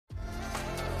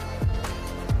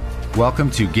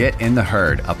Welcome to Get in the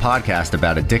Herd, a podcast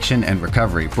about addiction and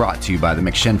recovery brought to you by the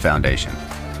McShin Foundation.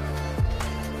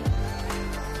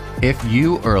 If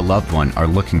you or a loved one are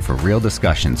looking for real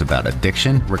discussions about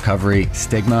addiction, recovery,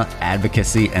 stigma,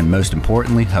 advocacy, and most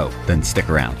importantly, hope, then stick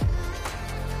around.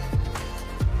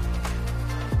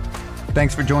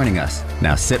 Thanks for joining us.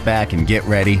 Now sit back and get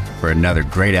ready for another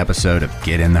great episode of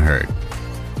Get in the Herd.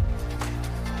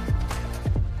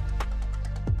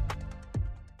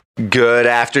 Good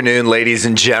afternoon, ladies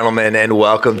and gentlemen, and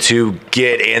welcome to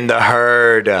Get in the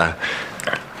Herd.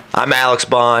 I'm Alex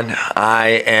Bond.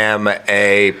 I am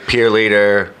a peer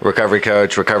leader, recovery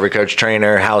coach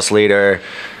trainer, house leader,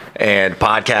 and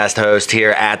podcast host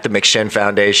here at the McShin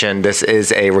Foundation. This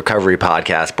is a recovery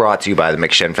podcast brought to you by the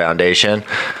McShin Foundation.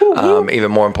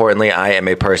 Even more importantly, I am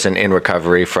a person in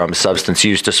recovery from substance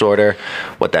use disorder.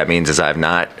 What that means is I've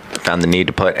not found the need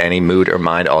to put any mood or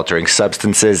mind altering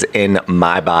substances in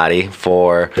my body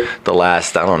for the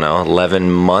last, 11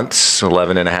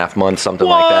 and a half months, something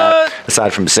like that,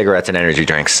 aside from cigarettes and energy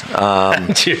drinks.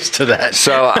 Cheers to that.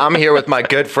 So I'm here with my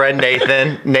good friend,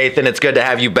 Nathan. Nathan, it's good to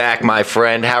have you back, my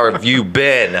friend. How have you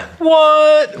been?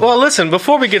 What? Well, listen,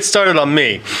 before we get started on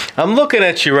me, I'm looking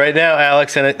at you right now,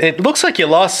 Alex, and it looks like you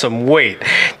lost some weight.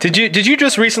 Did you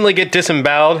just recently get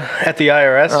disemboweled at the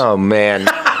IRS? Oh, man.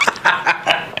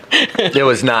 It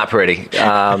was not pretty.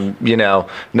 No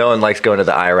one likes going to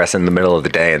the IRS in the middle of the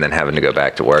day and then having to go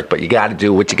back to work, but you got to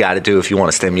do what you got to do if you want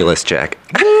a stimulus check.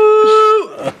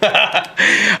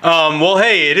 Well,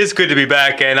 hey, it is good to be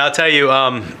back, and I'll tell you,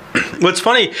 what's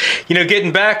funny,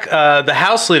 getting back, the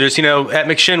house leaders, at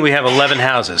McShin we have 11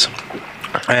 houses,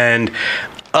 and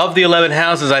of the 11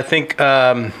 houses, I think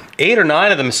 8 or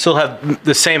 9 of them still have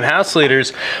the same house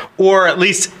leaders, or at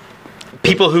least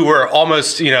people who were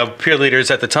almost, peer leaders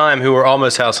at the time who were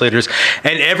almost house leaders.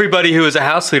 And everybody who is a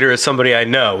house leader is somebody I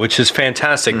know, which is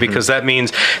fantastic because that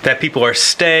means that people are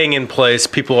staying in place,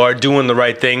 people are doing the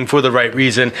right thing for the right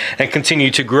reason and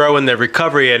continue to grow in their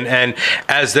recovery. And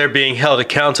as they're being held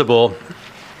accountable,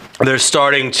 they're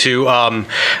starting to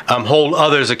hold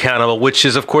others accountable, which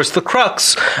is, of course, the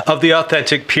crux of the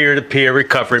authentic peer-to-peer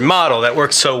recovery model that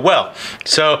works so well.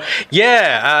 So,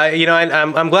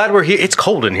 I'm glad we're here. It's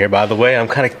cold in here, by the way.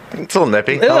 It's a little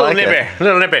nippy. A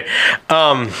little nippy.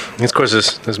 Of course,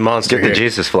 this monster Get the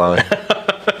Jesus flowing.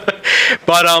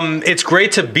 But it's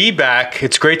great to be back.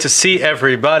 It's great to see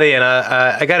everybody, and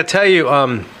I got to tell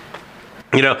you.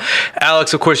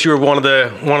 Alex, of course, you were one of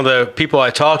the people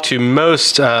I talked to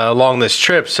most along this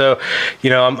trip. So,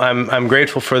 I'm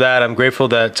grateful for that. I'm grateful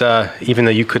that even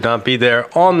though you could not be there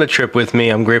on the trip with me,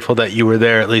 I'm grateful that you were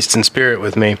there at least in spirit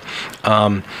with me,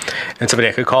 and somebody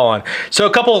I could call on. So,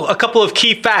 a couple of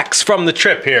key facts from the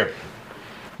trip here.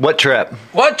 What trip?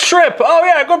 Oh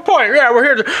yeah, good point. Yeah,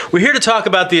 we're here to talk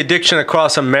about the Addiction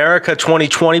Across America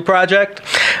 2020 project,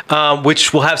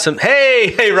 which will have some.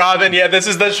 Hey, Robin. Yeah, this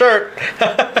is the shirt.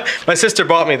 My sister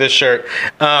bought me this shirt.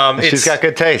 She's got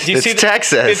good taste. It's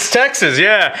Texas. It's Texas.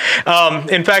 Yeah.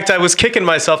 In fact, I was kicking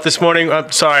myself this morning.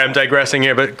 I'm sorry, I'm digressing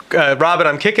here, but Robin,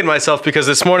 I'm kicking myself because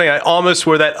this morning I almost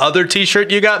wore that other T-shirt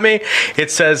you got me.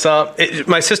 It says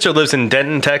my sister lives in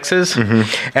Denton, Texas,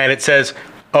 and it says,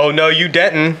 "Oh no, you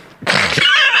Denton."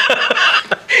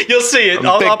 You'll see it. I'm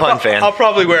a big pun fan. I'll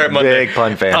probably wear it Monday. Big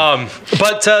pun fan.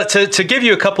 But to give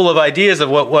you a couple of ideas of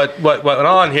what went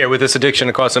on here with this Addiction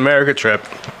Across America trip,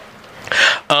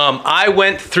 I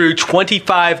went through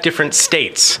 25 different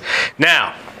states.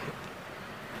 Now,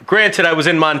 granted, I was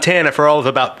in Montana for all of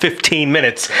about 15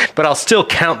 minutes, but I'll still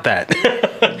count that.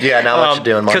 Yeah, now what you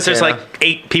do in Montana? Because there's like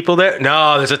 8 people there.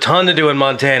 No, there's a ton to do in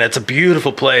Montana. It's a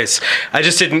beautiful place. I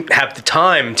just didn't have the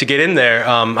time to get in there.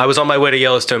 I was on my way to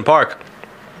Yellowstone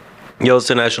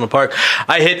National Park.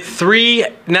 I hit 3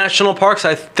 national parks.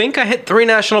 I think I hit 3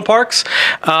 national parks.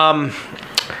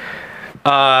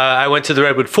 I went to the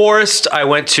Redwood Forest, I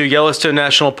went to Yellowstone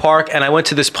National Park, and I went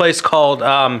to this place called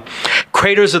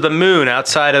Craters of the Moon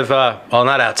outside of,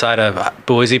 not outside of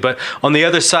Boise, but on the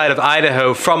other side of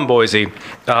Idaho from Boise,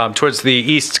 towards the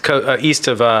east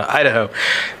of Idaho.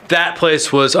 That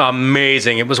place was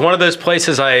amazing. It was one of those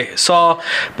places I saw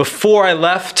before I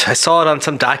left. I saw it on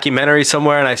some documentary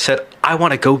somewhere, and I said, I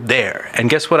want to go there. And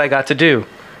guess what I got to do?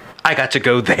 I got to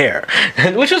go there,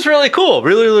 which was really cool.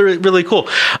 Really cool.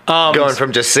 Going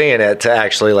from just seeing it to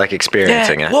actually like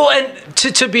experiencing it. Well, and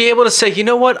to be able to say, you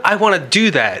know what, I want to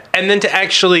do that. And then to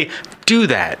actually do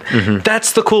that.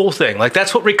 That's the cool thing. Like,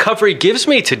 that's what recovery gives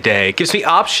me today. It gives me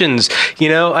options.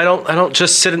 I don't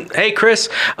just sit in, hey, Chris,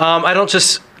 I don't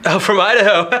just, from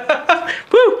Idaho.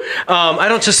 Woo! I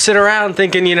don't just sit around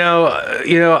thinking,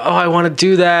 I want to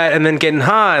do that and then getting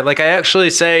high. Like, I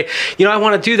actually say, I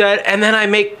want to do that, and then I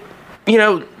make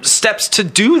steps to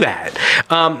do that.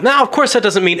 Now, of course, that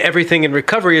doesn't mean everything in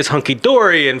recovery is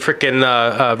hunky-dory and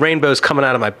freaking rainbows coming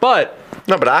out of my butt.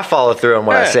 No, but I follow through on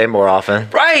what I say more often.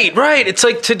 Right. It's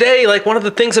like today, like one of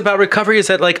the things about recovery is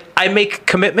that like I make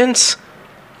commitments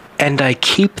and I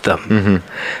keep them. Mm-hmm.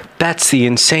 That's the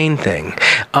insane thing.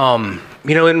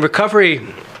 In recovery,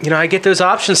 I get those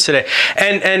options today.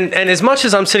 And as much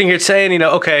as I'm sitting here saying,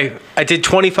 okay, I did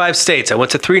 25 states. I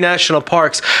went to 3 national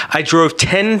parks. I drove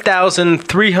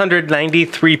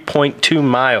 10,393.2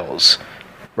 miles.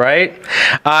 Right?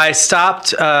 I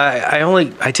stopped.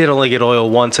 I did only get oil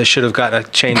once. I should have gotten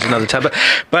it changed another time.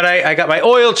 But I got my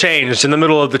oil changed in the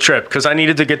middle of the trip because I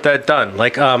needed to get that done.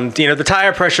 Like, the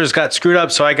tire pressures got screwed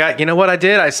up. So I got, what I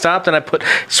did? I stopped and I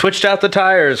switched out the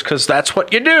tires because that's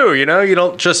what you do. You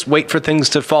don't just wait for things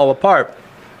to fall apart.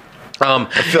 I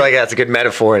feel like that's a good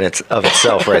metaphor in of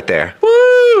itself right there.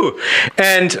 Woo!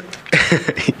 And...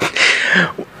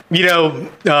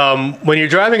 when you're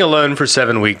driving alone for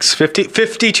 7 weeks,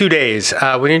 52 days,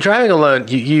 when you're driving alone,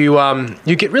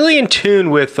 you get really in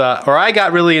tune with, or I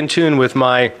got really in tune with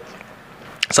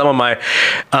some of my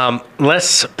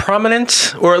less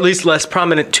prominent, or at least less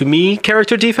prominent to me,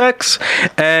 character defects,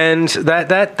 and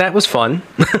that was fun.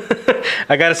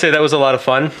 I got to say that was a lot of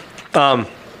fun.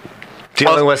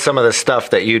 Dealing with some of the stuff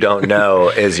that you don't know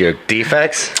is your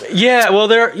defects. Yeah, well,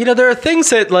 there are things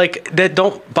that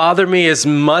don't bother me as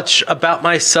much about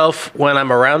myself when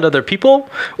I'm around other people,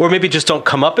 or maybe just don't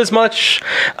come up as much,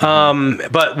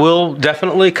 but will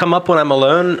definitely come up when I'm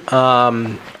alone.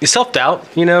 Self-doubt,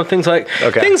 things like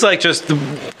just the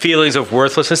feelings of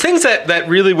worthlessness, things that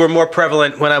really were more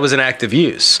prevalent when I was in active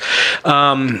use.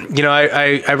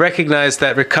 I recognize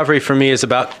that recovery for me is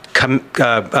about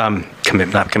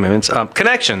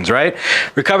connections, right?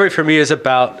 Recovery for me is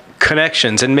about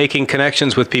connections and making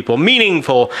connections with people,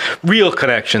 meaningful, real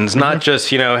connections, not just,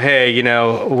 hey,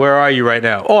 where are you right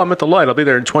now? Oh, I'm at the light. I'll be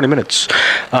there in 20 minutes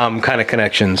kind of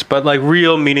connections, but like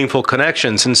real meaningful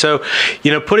connections. And so,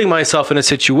 putting myself in a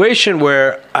situation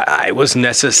where I was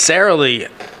necessarily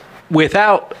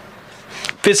without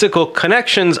physical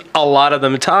connections a lot of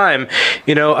the time,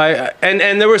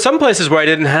 and there were some places where I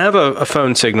didn't have a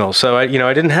phone signal, so I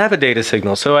didn't have a data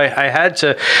signal, so I had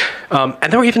to,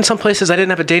 and there were even some places I didn't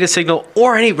have a data signal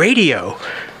or any radio.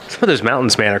 Some of those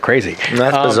mountains, man, are crazy.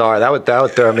 That's bizarre. That would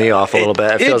throw me off a little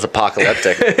bit. It feels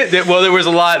apocalyptic. Well, there were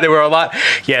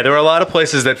a lot of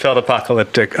places that felt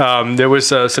apocalyptic. There was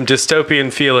some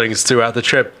dystopian feelings throughout the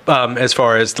trip as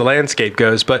far as the landscape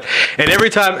goes. And every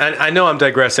time, and I know I'm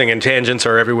digressing and tangents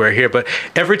are everywhere here, but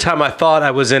every time I thought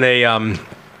I was in a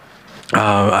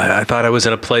I thought I was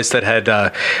in a place that had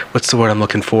what's the word I'm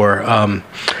looking for?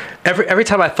 Every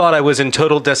time I thought I was in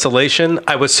total desolation,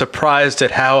 I was surprised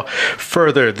at how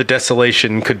further the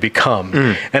desolation could become.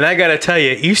 And I got to tell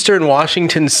you, Eastern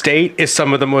Washington State is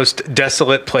some of the most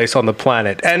desolate place on the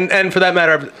planet. And for that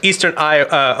matter, Eastern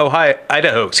Idaho,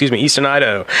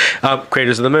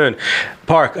 Craters of the Moon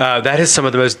Park, that is some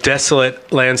of the most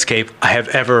desolate landscape I've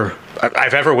ever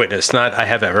witnessed. Not I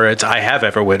have ever, it's I have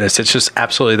ever witnessed. It's just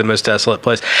absolutely the most desolate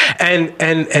place.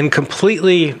 And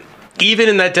completely... Even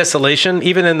in that desolation,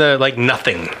 even in the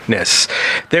nothingness,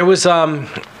 there was I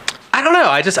don't know.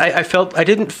 I felt I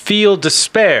didn't feel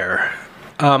despair,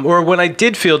 or when I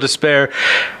did feel despair,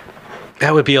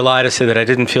 that would be a lie to say that I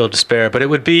didn't feel despair. But it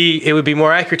would be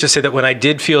more accurate to say that when I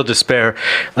did feel despair,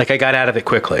 I got out of it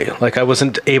quickly. I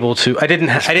wasn't able to. I didn't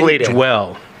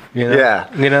dwell. Yeah.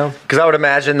 Because I would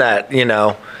imagine that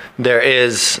there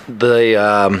is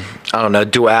the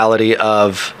duality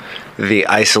of the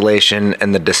isolation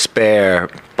and the despair,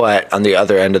 but on the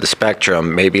other end of the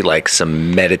spectrum, maybe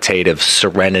some meditative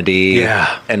serenity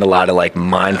and a lot of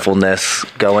mindfulness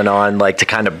going on, to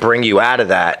kind of bring you out of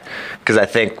that. Because I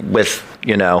think with,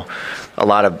 a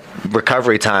lot of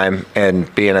recovery time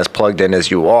and being as plugged in as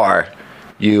you are,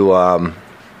 those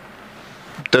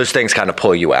things kind of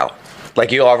pull you out.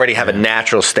 You already have a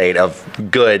natural state of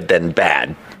good than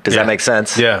bad. Does that make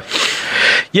sense? Yeah.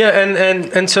 Yeah,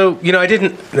 and so I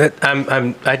didn't.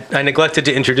 I neglected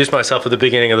to introduce myself at the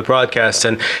beginning of the broadcast,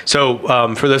 and so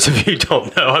for those of you who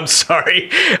don't know, I'm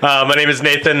sorry. My name is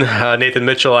Nathan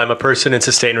Mitchell. I'm a person in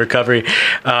sustained recovery,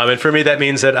 and for me that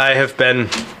means that I have been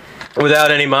without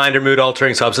any mind or mood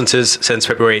altering substances since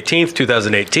February 18th,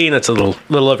 2018. That's a little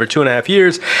over 2.5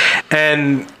 years,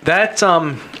 and that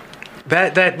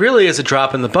really is a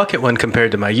drop in the bucket when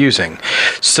compared to my using.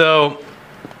 So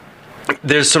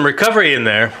there's some recovery in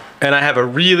there, and I have a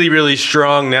really, really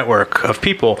strong network of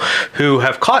people who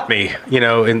have caught me,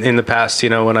 in the past,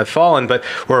 when I've fallen,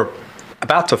 or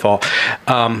about to fall.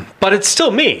 But it's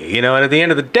still me, and at the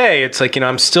end of the day, it's like,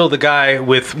 I'm still the guy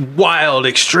with wild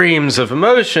extremes of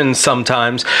emotions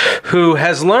sometimes who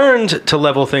has learned to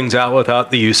level things out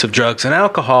without the use of drugs and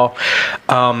alcohol.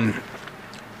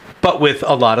 But with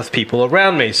a lot of people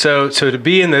around me. So to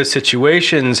be in those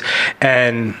situations,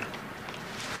 and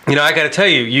I got to tell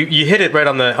you, you hit it right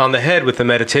on the head with the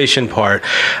meditation part.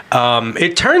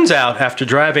 It turns out after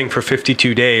driving for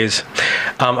 52 days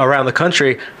around the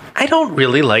country, I don't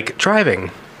really like driving.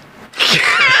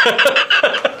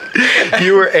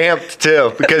 You were amped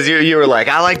too, because you were like,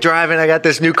 I like driving. I got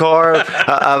this new car.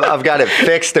 I've got it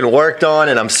fixed and worked on,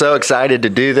 and I'm so excited to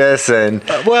do this. And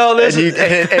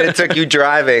it took you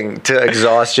driving to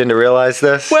exhaustion to realize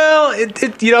this. Well,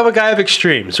 I'm a guy of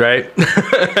extremes, right?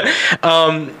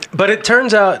 But it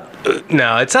turns out,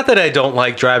 no, it's not that I don't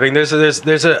like driving. There's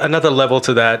another level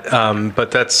to that,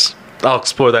 but I'll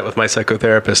explore that with my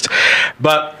psychotherapist.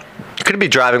 But you could be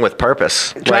driving with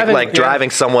purpose, driving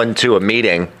someone to a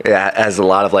meeting has a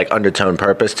lot of undertone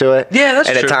purpose to it. Yeah, that's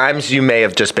true. And at times you may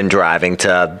have just been driving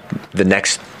to the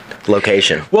next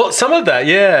location. Well, some of that,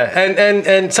 yeah,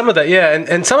 and some of that, yeah,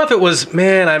 and some of it was,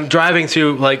 man, I'm driving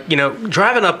through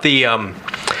driving up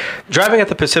driving at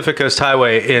the Pacific Coast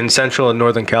Highway in Central and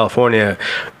Northern California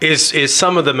is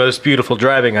some of the most beautiful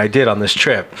driving I did on this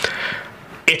trip.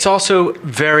 It's also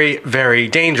very, very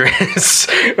dangerous,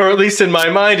 or at least in my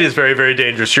mind is very, very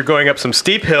dangerous. You're going up some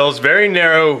steep hills, very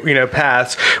narrow,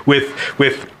 paths with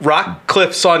rock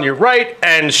cliffs on your right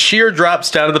and sheer drops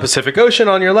down to the Pacific Ocean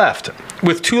on your left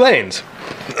with 2 lanes.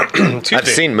 I've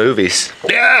seen movies.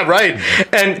 Yeah, right.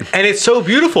 And it's so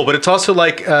beautiful, but it's also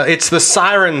like it's the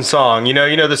siren song. You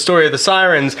know the story of the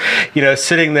sirens.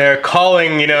 Sitting there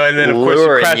calling. And then of course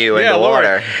luring you into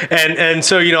water. And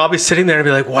so I'll be sitting there and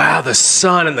be like, wow, the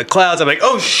sun and the clouds. I'm like,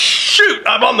 oh shoot,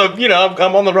 I'm on the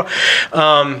I'm on the road.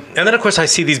 And then of course I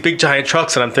see these big giant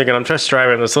trucks, and I'm thinking I'm just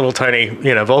driving this little tiny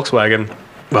Volkswagen.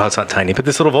 Well, it's not tiny, but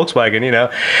this little Volkswagen,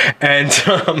 and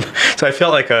so I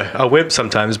felt like a wimp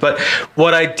sometimes. But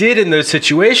what I did in those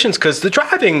situations, because the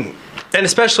driving, and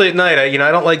especially at night, I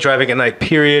don't like driving at night,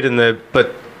 period.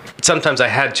 But sometimes I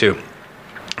had to.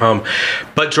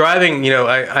 But driving,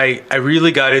 I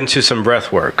really got into some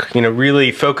breath work,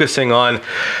 really focusing on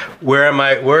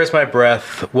where is my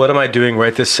breath? What am I doing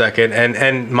right this second?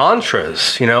 And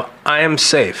mantras, I am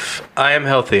safe. I am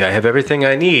healthy. I have everything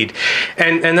I need.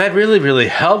 And that really, really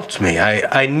helped me.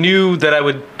 I knew that I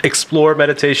would explore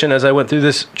meditation as I went through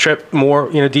this trip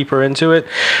more, deeper into it.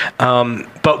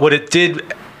 But what it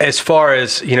did, as far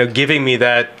as, giving me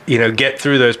that, get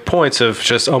through those points of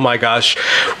just, oh my gosh,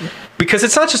 because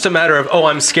it's not just a matter of, oh,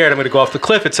 I'm scared, I'm going to go off the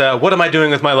cliff. It's what am I doing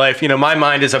with my life? My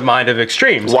mind is a mind of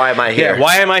extremes. Why am I here? Yeah,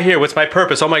 why am I here? What's my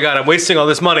purpose? Oh my God, I'm wasting all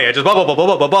this money. I just blah, blah, blah,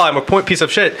 blah, blah, blah. I'm a piece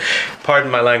of shit. Pardon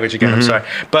my language again, I'm sorry.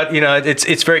 But,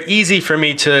 it's very easy for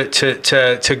me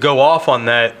to go off on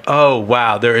that. Oh,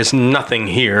 wow, there is nothing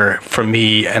here for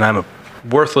me, and I'm a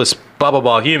worthless blah, blah,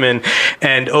 blah human.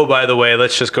 And, oh, by the way,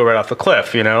 let's just go right off the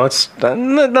cliff.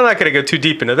 I'm not going to go too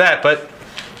deep into that, but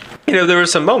there were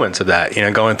some moments of that,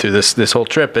 going through this whole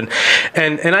trip, and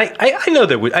I know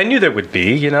I knew there would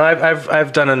be,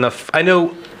 I've done enough. I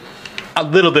know a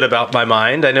little bit about my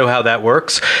mind. I know how that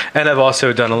works, and I've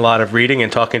also done a lot of reading and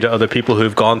talking to other people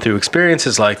who've gone through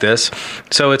experiences like this.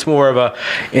 So it's more of a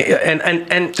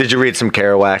and did you read some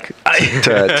Kerouac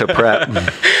to prep?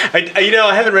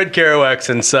 I haven't read Kerouac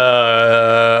since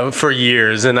for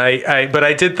years, and but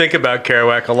I did think about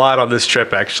Kerouac a lot on this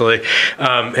trip actually,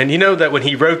 and that when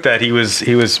he wrote that he was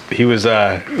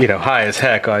high as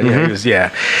heck on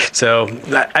So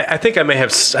I think I may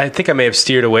have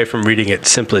steered away from reading it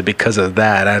simply because of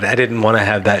that. I didn't want to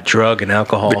have that drug and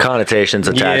alcohol. The connotations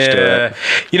attached to it.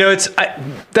 It's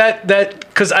that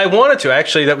because I wanted to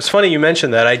actually. That was funny you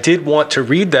mentioned that. I did want to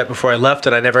read that before I left,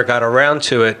 and I never got around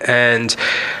to it. And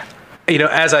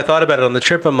as I thought about it on the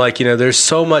trip, I'm like, there's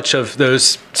so much of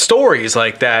those stories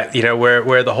like that,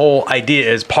 where the whole idea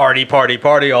is party, party,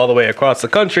 party all the way across the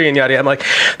country and yada. I'm like,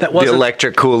 that wasn't the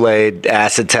electric Kool-Aid,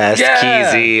 acid test,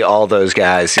 Keezy, all those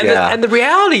guys. And the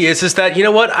reality is that,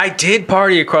 I did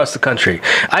party across the country.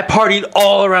 I partied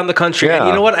all around the country. Yeah. And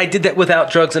you know what? I did that without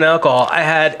drugs and alcohol. I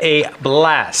had a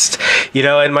blast,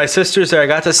 and my sister's there. I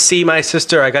got to see my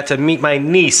sister. I got to meet my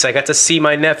niece. I got to see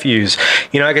my nephews.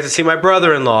 I got to see my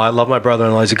brother-in-law. I love my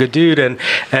brother-in-law. He's a good dude, and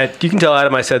you can tell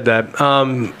Adam I said that.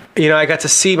 I got to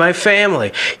see my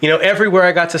family. Everywhere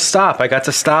I got to stop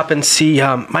and see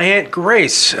my Aunt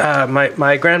Grace,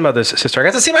 my grandmother's sister. I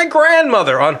got to see my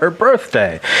grandmother on her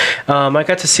birthday. I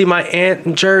got to see my aunt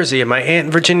in Jersey and my aunt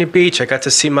in Virginia Beach. I got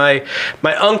to see my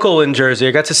uncle in Jersey.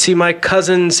 I got to see my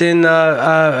cousins in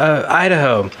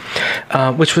Idaho,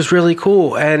 which was really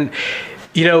cool. And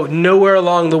nowhere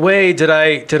along the way did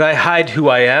I hide who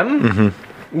I am. Mm-hmm.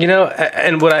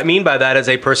 And what I mean by that is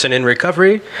a person in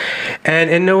recovery,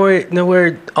 and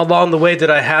nowhere along the way did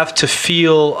I have to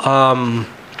feel,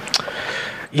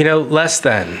 less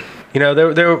than.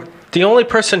 The only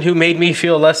person who made me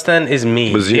feel less than is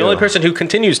me. The only person who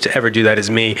continues to ever do that is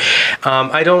me.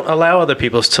 I don't allow other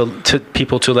people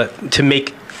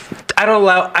I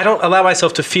don't allow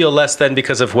myself to feel less than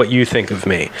because of what you think of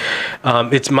me.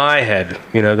 It's my head,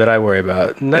 that I worry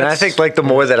about. And I think the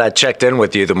more that I checked in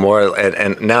with you, the more,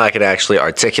 and now I can actually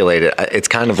articulate it. It's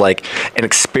kind of like an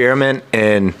experiment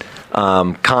in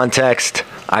context,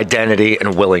 identity,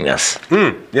 and willingness.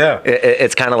 Yeah.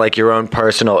 It's kind of like your own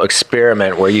personal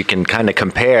experiment where you can kind of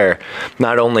compare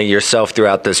not only yourself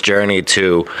throughout this journey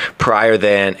to prior,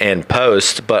 then, and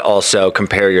post, but also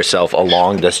compare yourself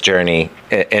along this journey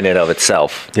in and of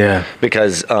itself. Yeah.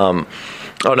 Because, I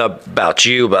don't know about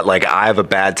you, but I have a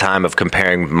bad time of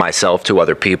comparing myself to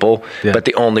other people. Yeah. But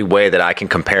the only way that I can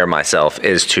compare myself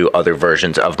is to other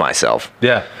versions of myself.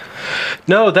 Yeah.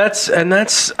 No,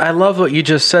 I love what you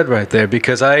just said right there,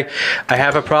 because I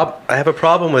have a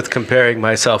problem with comparing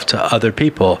myself to other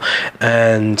people,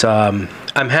 and I'm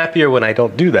happier when I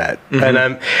don't do that.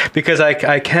 Mm-hmm. Because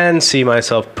I can see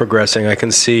myself progressing. I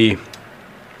can see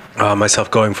myself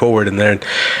going forward in there,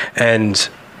 and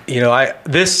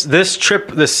this trip,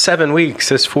 this 7 weeks,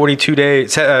 this 42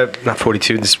 days, not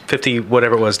 42, this 50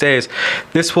 whatever it was days,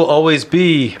 this will always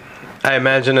be, I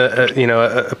imagine,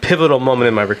 a pivotal moment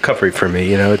in my recovery for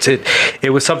me.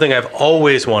 It was something I've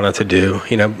always wanted to do.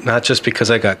 Not just because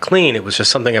I got clean. It was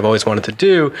just something I've always wanted to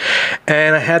do,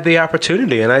 and I had the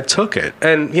opportunity, and I took it.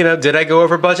 And did I go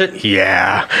over budget?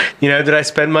 Yeah. Did I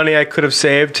spend money I could have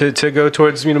saved to go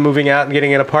towards moving out and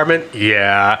getting an apartment?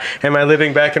 Yeah. Am I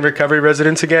living back in recovery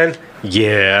residence again?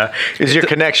 Yeah. Is your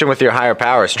connection with your higher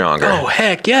power stronger? Oh,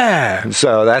 heck yeah.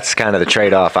 So that's kind of the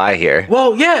trade-off I hear.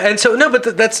 Well, yeah, and so no,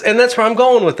 but that's where I'm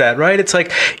going with that, right? It's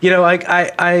like,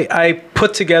 I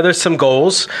put together some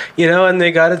goals, and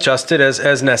they got adjusted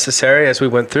as necessary as we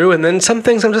went through, and then some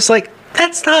things I'm just like,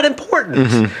 that's not important.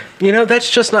 Mm-hmm. That's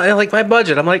just not like my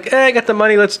budget. I'm like, I got the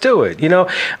money, let's do it.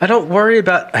 I don't worry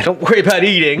about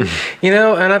eating,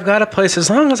 and I've got a place, as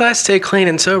long as I stay clean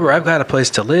and sober, I've got a place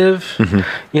to live.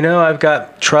 Mm-hmm. I've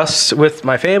got trust with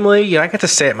my family. I got to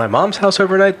stay at my mom's house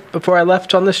overnight before I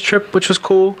left on this trip, which was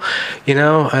cool,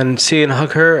 and see and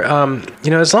hug her.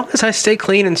 As long as I stay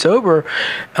clean and sober,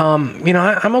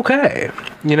 I'm okay.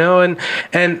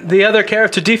 And the other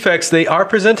character defects, they are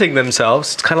presenting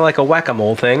themselves. It's kind of like a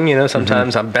whack-a-mole thing.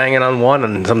 Sometimes I'm banging on one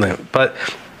and something, but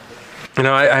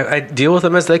I deal with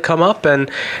them as they come up, or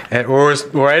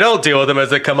I don't deal with them as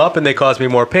they come up and they cause me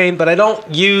more pain, but I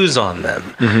don't use on them.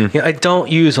 Mm-hmm. I don't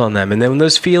use on them. And then when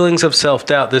those feelings of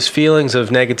self-doubt, those feelings of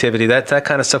negativity, that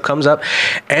kind of stuff comes up,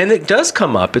 and it does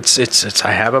come up. It's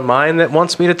I have a mind that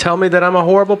wants me to tell me that I'm a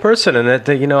horrible person and that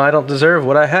I don't deserve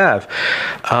what I have,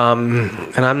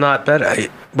 and I'm not better.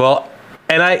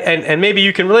 And maybe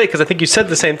you can relate, because I think you said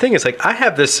the same thing. It's like, I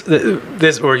have this,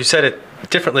 or you said it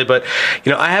differently, but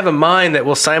I have a mind that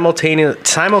will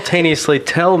simultaneously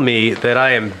tell me that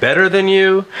I am better than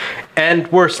you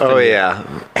and worse than you. Oh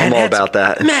yeah, I'm all about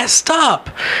that. Messed up.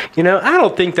 I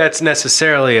don't think that's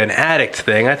necessarily an addict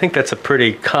thing. I think that's a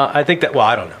pretty. I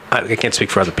don't know. I can't speak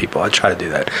for other people. I try to do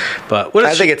that, but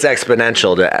I think it's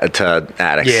exponential to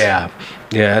addicts.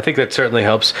 Yeah. I think that certainly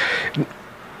helps.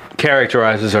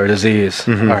 Characterizes our disease,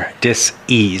 our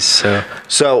dis-ease.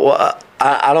 So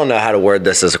I don't know how to word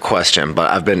this as a question, but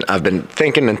I've been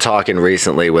thinking and talking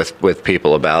recently with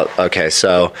people about, okay,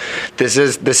 so this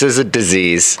is a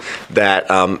disease that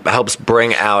helps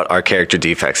bring out our character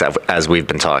defects as we've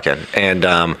been talking, and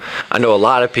I know a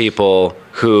lot of people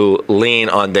who lean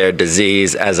on their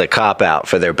disease as a cop-out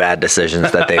for their bad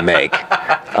decisions that they make.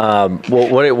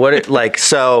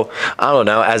 So I don't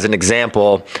know, as an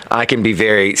example, I can be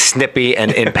very snippy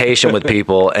and impatient with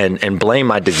people and blame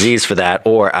my disease for that,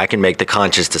 or I can make the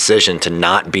conscious decision to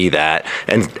not be that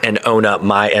and own up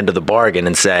my end of the bargain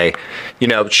and say,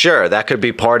 sure, that could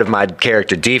be part of my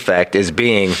character defect, is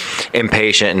being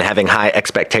impatient and having high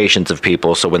expectations of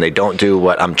people. So when they don't do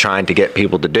what I'm trying to get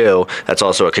people to do, that's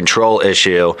also a control issue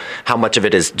issue? How much of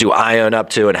it do I own up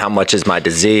to, and how much is my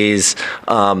disease?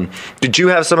 Did you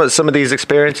have some of these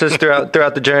experiences throughout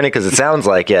the journey? Because it sounds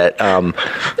like it.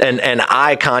 And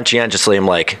I conscientiously am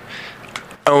like,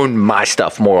 own my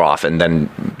stuff more often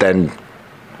than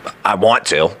I want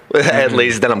to, at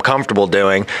least than I'm comfortable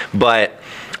doing. But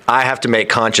I have to make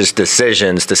conscious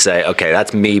decisions to say, okay,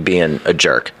 that's me being a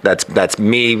jerk. That's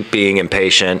me being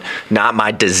impatient, not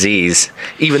my disease.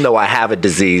 Even though I have a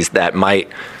disease that might,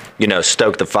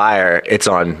 stoke the fire, it's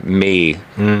on me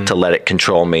to let it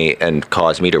control me and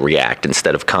cause me to react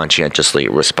instead of conscientiously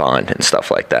respond and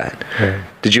stuff like that. Right.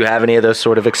 Did you have any of those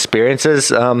sort of experiences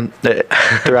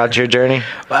throughout your journey?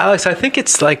 Well, Alex, I think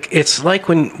it's like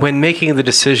when making the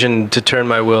decision to turn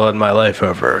my will and my life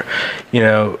over,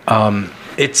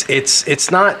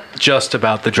 It's not just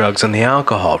about the drugs and the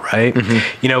alcohol, right?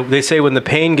 Mm-hmm. They say when the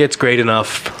pain gets great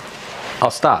enough, I'll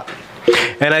stop.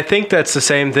 And I think that's the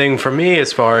same thing for me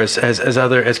as far as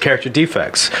character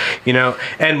defects,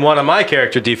 And one of my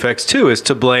character defects too is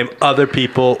to blame other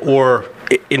people, or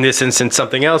in this instance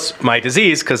something else, my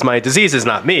disease, because my disease is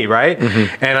not me, right?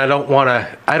 Mm-hmm. And I don't want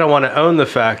to own the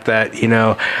fact that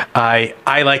I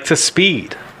like to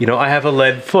speed. I have a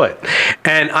lead foot,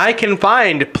 and I can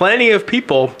find plenty of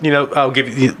people. I'll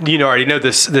give you. Already know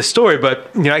this story,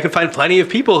 but I can find plenty of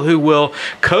people who will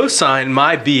co-sign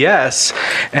my BS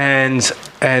and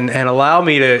allow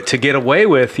me to get away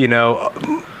with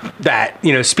that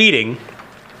speeding.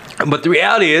 But the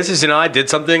reality is I do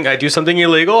something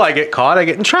illegal, I get caught, I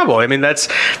get in trouble. I mean, there's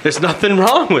nothing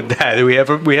wrong with that. We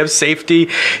have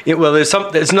safety.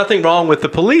 There's nothing wrong with the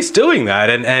police doing that.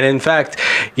 And in fact,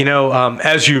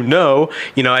 as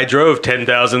I drove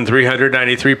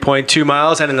 10,393.2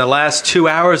 miles, and in the last 2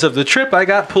 hours of the trip, I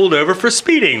got pulled over for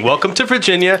speeding. Welcome to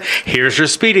Virginia. Here's your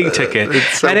speeding ticket.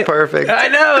 It's so perfect. I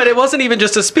know, and it wasn't even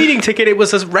just a speeding ticket. It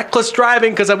was a reckless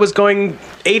driving because I was going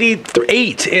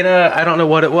 88 in I don't know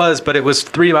what it was, but it was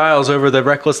 3 miles over the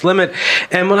reckless limit.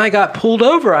 And when I got pulled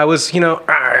over, I was, in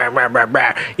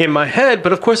my head.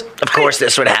 But of course,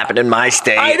 this would happen in my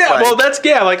state. I know. Well, I'm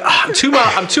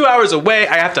 2 hours away.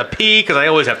 I have to pee because I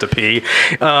always have to pee.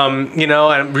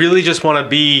 I really just want to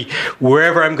be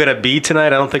wherever I'm going to be tonight.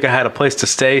 I don't think I had a place to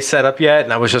stay set up yet,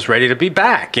 and I was just ready to be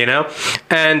back. And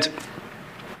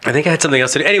I think I had something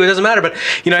else to do. Anyway, it doesn't matter. But,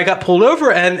 I got pulled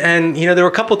over, and there were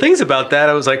a couple things about that.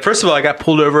 I was like, first of all, I got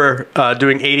pulled over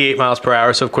doing 88 miles per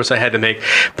hour. So, of course, I had to make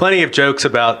plenty of jokes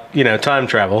about, time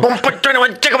travel. But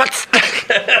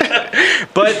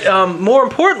more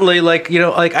importantly,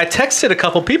 I texted a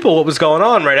couple people what was going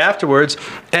on right afterwards.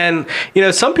 And,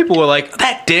 some people were like,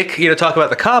 that dick, talk about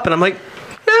the cop. And I'm like,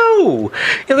 no,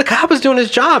 the cop was doing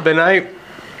his job. And I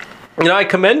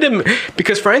commend him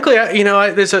because, frankly,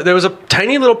 there was a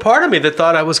tiny little part of me that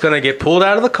thought I was going to get pulled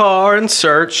out of the car and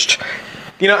searched.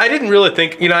 I didn't really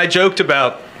think. I joked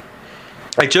about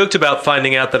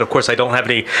finding out that, of course, I don't have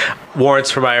any warrants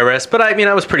for my arrest. But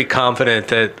I was pretty confident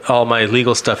that all my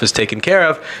legal stuff is taken care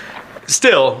of.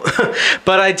 Still,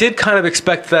 but I did kind of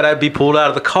expect that I'd be pulled out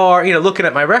of the car, looking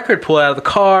at my record, pulled out of the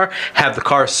car, have the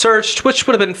car searched, which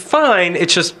would have been fine.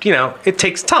 It's just, it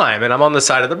takes time, and I'm on the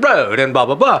side of the road, and blah,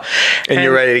 blah, blah. And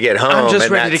you're ready to get home. I'm just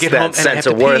ready to get home. That sense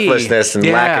of worthlessness and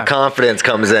lack of confidence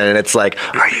comes in, and it's like,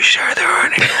 are you sure there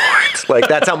aren't any warrants?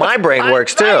 That's how my brain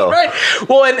works, too. Right.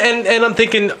 Well, and I'm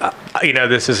thinking,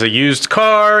 this is a used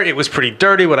car. It was pretty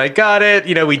dirty when I got it.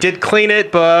 We did clean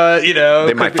it, but,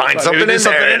 they might find something in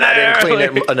there, and I didn't clean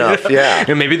it enough. Yeah.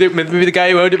 And maybe the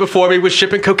guy who owned it before me was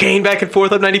shipping cocaine back and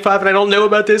forth up 95, and I don't know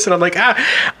about this. And I'm like,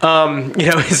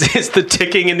 is the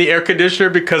ticking in the air conditioner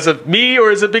because of me,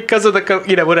 or is it because of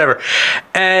the whatever?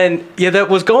 And that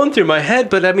was going through my head.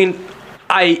 But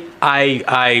I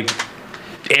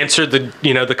answered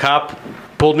the cop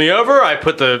pulled me over. I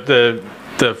put the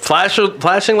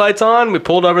flashing lights on. We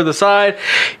pulled over the side,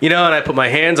 and I put my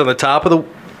hands on the top of the.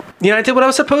 I did what I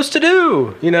was supposed to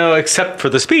do, except for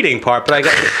the speeding part. But I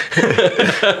got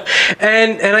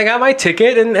and I got my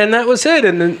ticket, and that was it.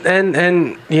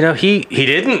 And he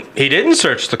didn't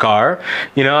search the car.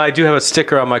 I do have a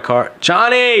sticker on my car,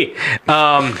 Johnny.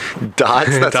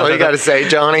 Dots. That's all you got to say,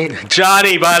 Johnny.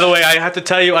 Johnny. By the way, I have to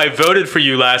tell you, I voted for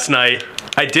you last night.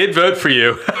 I did vote for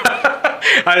you.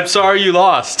 I'm sorry you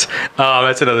lost.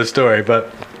 That's another story,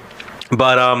 but.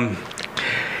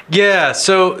 Yeah,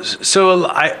 so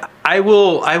I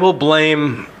will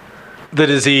blame the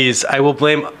disease. I will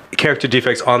blame character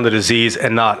defects on the disease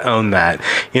and not own that.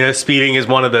 Speeding is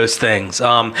one of those things.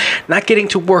 Not getting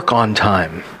to work on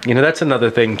time. That's another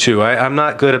thing too. I'm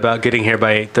not good about getting here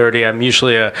by 8:30. I'm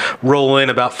usually a roll in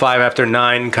about 5 after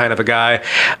 9 kind of a guy.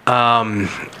 And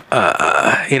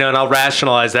I'll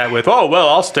rationalize that with, oh, well,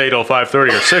 I'll stay till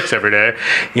 5:30 or 6 every day,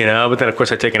 but then of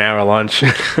course I take an hour lunch.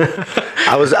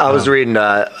 I was reading,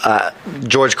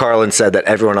 George Carlin said that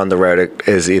everyone on the road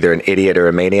is either an idiot or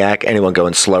a maniac. Anyone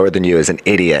going slower than you is an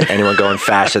idiot. Anyone going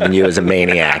faster than you is a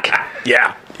maniac.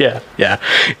 Yeah,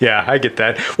 I get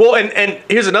that. Well, and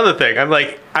here's another thing.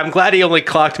 I'm glad he only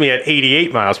clocked me at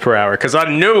 88 miles per hour, because I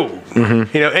know,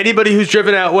 anybody who's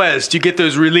driven out west, you get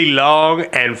those really long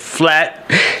and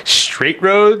flat, straight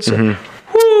roads.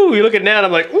 Woo, you look at it now and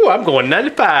I'm like, ooh, I'm going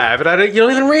 95, and you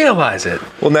don't even realize it.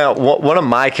 Well, now, one of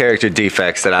my character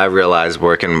defects that I realized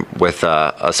working with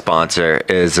a sponsor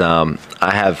is I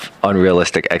have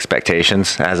unrealistic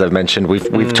expectations. As I've mentioned,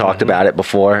 we've talked about it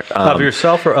before. Of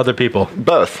yourself or other people?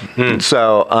 Both.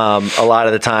 So a lot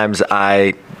of the times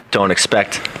I don't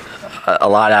expect a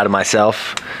lot out of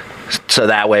myself. So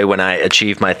that way, when I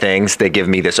achieve my things, they give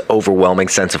me this overwhelming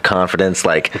sense of confidence.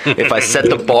 Like, if I set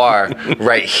the bar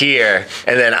right here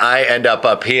and then I end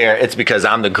up here, it's because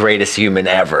I'm the greatest human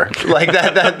ever. Like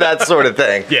that sort of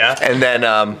thing. Yeah. And then,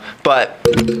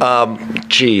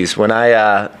 geez, when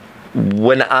I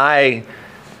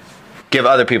give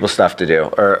other people stuff to do,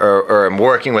 or I'm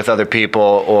working with other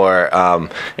people, or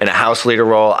in a house leader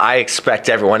role, I expect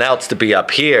everyone else to be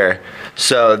up here,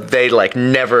 so they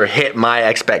never hit my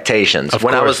expectations.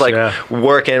 When I was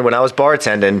working, when I was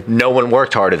bartending, no one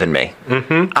worked harder than me.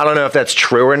 I don't know if that's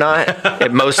true or not.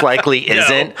 It most likely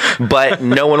isn't, but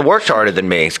no one worked harder than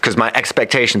me, because my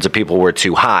expectations of people were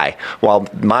too high, while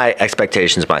my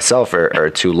expectations of myself are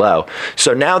too low.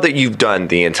 So now that you've done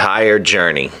the entire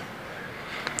journey,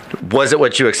 was it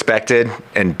what you expected,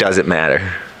 and does it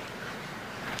matter?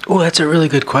 Oh, that's a really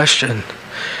good question.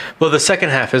 Well, the second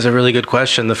half is a really good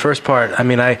question. The first part,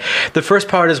 the first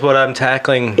part is what I'm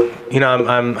tackling.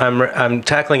 I'm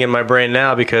tackling in my brain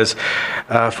now, because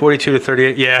 42 to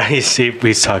 38. Yeah,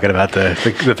 he's talking about the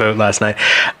vote last night.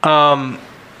 I'm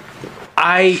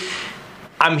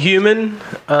human,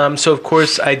 so of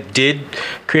course I did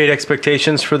create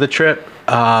expectations for the trip.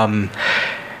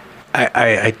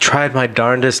 I tried my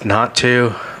darndest not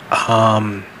to.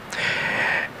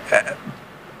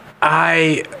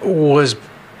 I was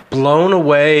blown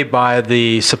away by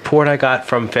the support I got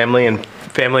from family and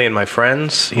my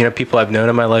friends, people I've known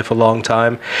in my life a long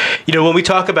time. When we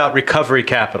talk about recovery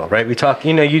capital, right? We talk,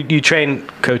 you train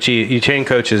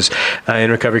coaches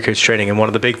in recovery coach training, and one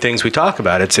of the big things we talk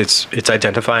about, it's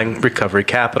identifying recovery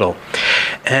capital.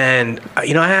 And I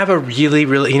have a really,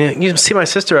 really, you see my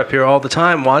sister up here all the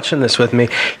time watching this with me.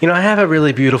 I have a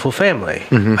really beautiful family.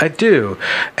 I do.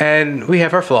 And we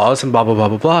have our flaws and blah, blah, blah,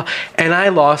 blah, blah. And I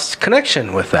lost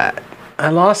connection with that. I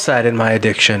lost that in my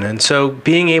addiction. And so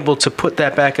being able to put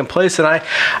that back in place, and I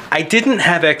didn't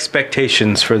have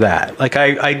expectations for that.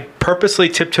 I purposely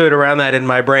tiptoed around that in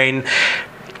my brain.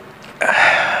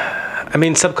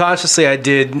 Subconsciously I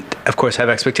did, of course, have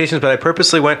expectations, but I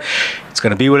purposely went, it's going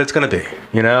to be what it's going to be,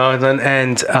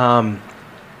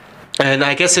 and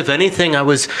I guess if anything, I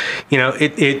was,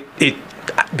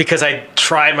 because I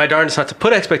tried my darndest not to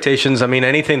put expectations.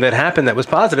 Anything that happened that was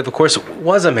positive, of course,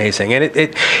 was amazing, and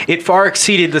it far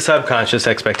exceeded the subconscious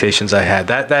expectations I had.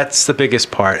 That's the biggest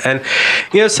part. And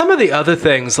some of the other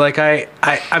things, like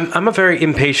I'm a very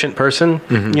impatient person,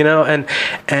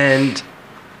 and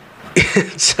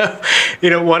so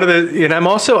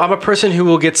I'm a person who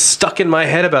will get stuck in my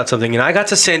head about something. I got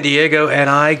to San Diego and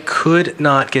I could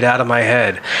not get out of my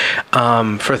head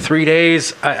for 3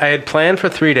 days. I had planned for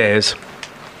 3 days.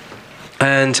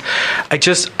 And I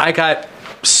got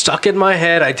stuck in my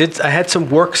head. I had some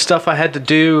work stuff I had to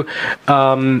do,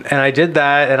 and I did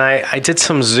that. And I did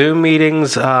some Zoom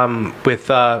meetings with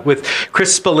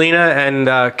Chris Spallina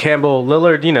and Campbell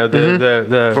Lillard.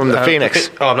 The from the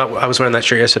Phoenix. I was wearing that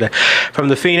shirt yesterday. From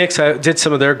the Phoenix, I did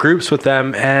some of their groups with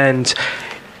them, and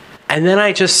then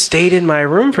I just stayed in my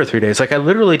room for 3 days. I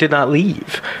literally did not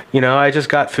leave. I just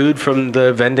got food from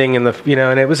the vending and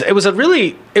and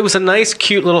it was a nice,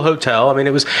 cute little hotel. And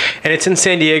it's in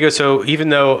San Diego. So even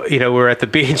though, we're at the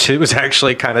beach, it was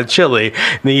actually kind of chilly.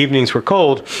 And the evenings were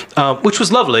cold, which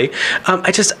was lovely.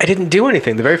 I didn't do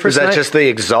anything the very first night. Was that just the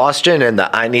exhaustion and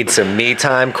the I need some me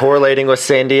time correlating with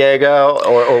San Diego?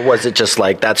 Or was it just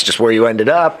that's just where you ended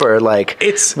up? Or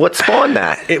what spawned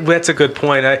that? That's a good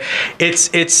point.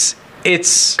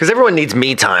 it's because everyone needs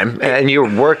me time, and you're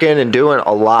working and doing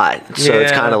a lot, so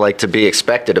it's Yeah. kind of like to be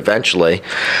expected eventually.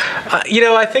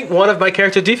 I think one of my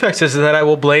character defects is that I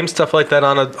will blame stuff like that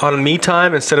on me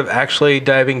time instead of actually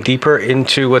diving deeper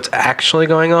into what's actually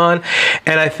going on.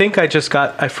 And I think I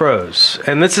froze.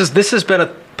 And this has been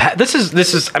this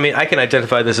is I mean, I can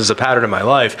identify this as a pattern in my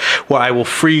life where I will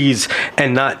freeze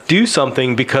and not do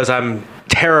something because I'm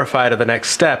terrified of the next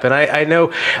step. And I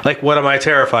know, like, what am I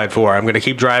terrified for? I'm going to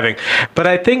keep driving. But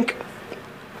I think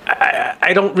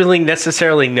I don't really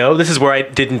necessarily know. This is where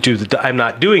I'm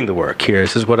not doing the work here.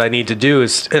 This is what I need to do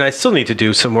and I still need to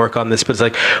do some work on this, but it's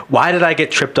like, why did I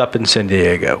get tripped up in San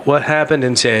Diego? What happened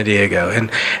in San Diego?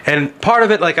 And part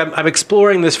of it, like, I'm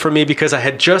exploring this for me because I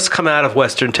had just come out of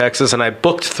Western Texas and I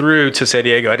booked through to San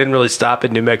Diego. I didn't really stop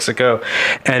in New Mexico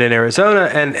and in Arizona,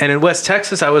 and in West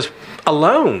Texas, I was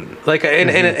alone, like, in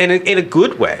a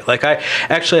good way. Like, I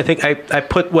think I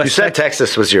put West. You said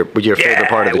Texas was your favorite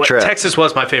part of the trip. Texas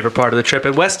was my favorite part of the trip,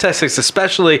 and West Texas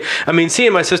especially. I mean,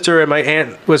 seeing my sister and my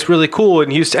aunt was really cool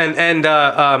in Houston, and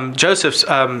Joseph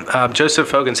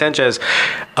Hogan Sanchez.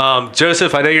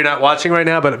 Joseph, I know you're not watching right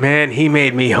now, but man, he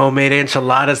made me homemade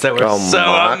enchiladas that were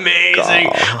amazing.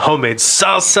 God. Homemade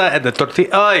salsa and the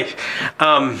tortilla.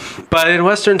 But in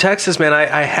Western Texas, man,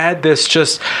 I had this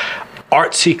just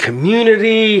artsy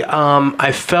community.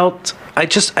 I felt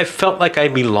like I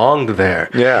belonged there.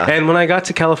 Yeah. And when I got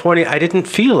to California, I didn't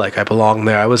feel like I belonged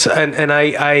there. I wasn't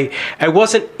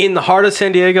in the heart of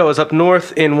San Diego. I was up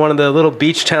north in one of the little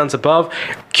beach towns above.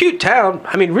 Cute town.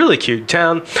 I mean, really cute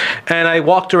town. And I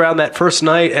walked around that first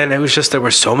night, and it was just, there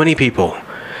were so many people,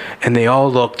 and they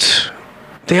all looked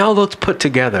put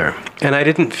together, and I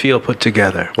didn't feel put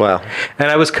together. Wow. And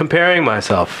I was comparing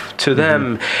myself to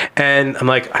them, and I'm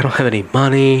like, I don't have any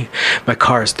money. My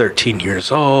car is 13 years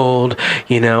old.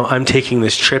 I'm taking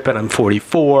this trip, and I'm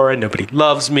 44, and nobody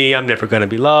loves me. I'm never going to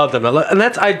be loved. And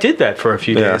I did that for a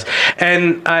few days.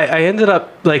 And I ended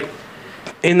up, like,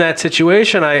 in that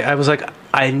situation, I was like,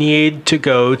 I need to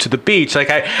go to the beach. Like,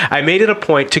 I made it a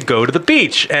point to go to the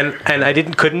beach, and I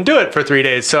couldn't do it for 3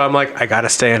 days. So I'm like, I got to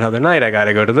stay another night. I got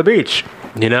to go to the beach,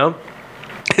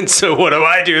 And so what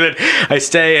do? Then I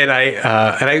stay, and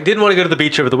I didn't want to go to the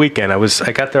beach over the weekend. I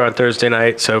got there on Thursday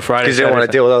night, so Friday. Because you didn't want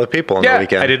to deal with other people on the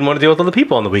weekend. I didn't want to deal with other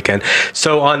people on the weekend.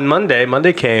 So on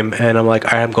Monday came, and I'm like,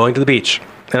 all right, I'm going to the beach,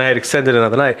 and I had extended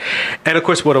another night. And of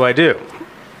course, what do?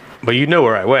 But you know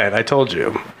where I went. I told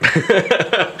you.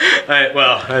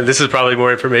 This is probably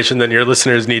more information than your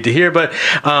listeners need to hear. But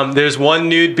there's one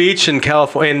nude beach in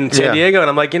California, in San Diego, and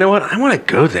I'm like, you know what? I want to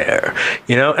go there.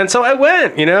 And so I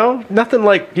went. Nothing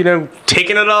like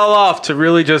taking it all off to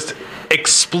really just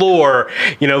explore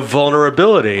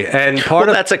vulnerability. And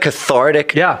that's a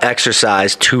cathartic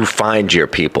exercise to find your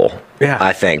people. Yeah,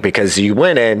 I think, because you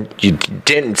went in, you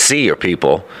didn't see your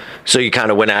people, so you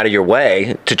kind of went out of your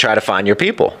way to try to find your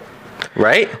people.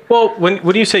 Right? Well, when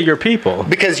do you say your people?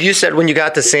 Because you said when you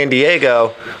got to San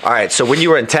Diego, all right, so when you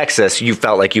were in Texas, you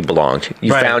felt like you belonged.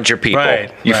 You found your people.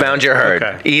 You found your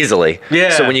herd easily.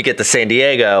 Yeah. So when you get to San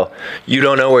Diego, you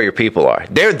don't know where your people are.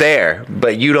 They're there,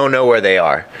 but you don't know where they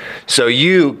are. So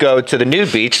you go to the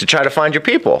nude beach to try to find your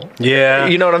people. Yeah.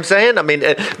 You know what I'm saying? I mean,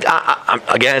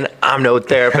 I'm no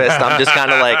therapist. I'm just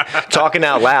kind of like talking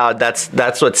out loud.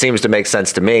 That's what seems to make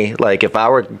sense to me. Like, if I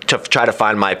were to try to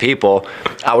find my people,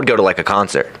 I would go to like a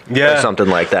concert or something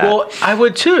like that. Well, I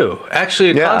would too.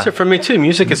 Actually, a concert for me too.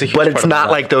 Music is a huge part of my life. But it's not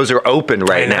like those are open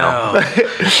right now.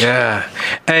 Yeah.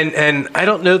 And I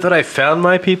don't know that I found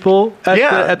my people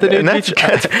at the nude beach.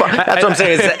 That's what I'm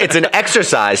saying. It's an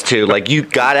exercise too. Like, you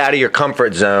got out of your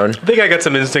comfort zone. I think I got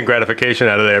some instant gratification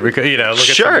out of there because, look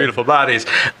at some beautiful bodies.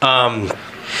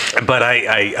 But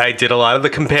I did a lot of the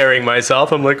comparing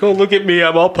myself. I'm like, oh, look at me,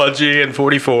 I'm all pudgy and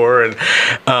 44, and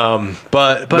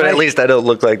but at least I don't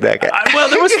look like that guy.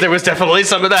 There was definitely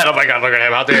some of that. Oh my God, look at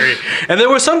him, how dare you? And there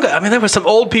were some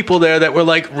old people there that were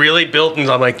like really built, and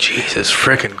I'm like, Jesus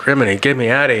freaking criminy, get me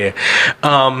out of here.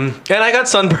 And I got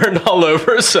sunburned all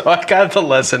over, so I got the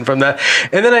lesson from that.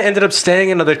 And then I ended up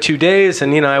staying another 2 days,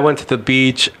 and I went to the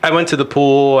beach, I went to the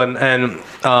pool, and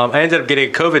I ended up getting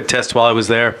a COVID test while I was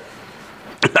there.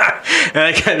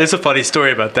 And there's a funny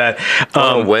story about that.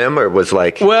 On a whim, or was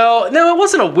like? Well, no, it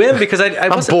wasn't a whim because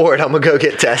I'm bored. I'm gonna go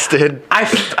get tested.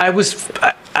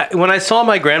 When I saw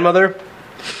my grandmother,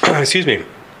 excuse me,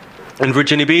 in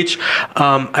Virginia Beach,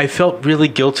 I felt really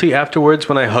guilty afterwards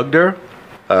when I hugged her.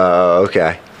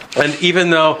 Okay. And even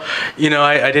though,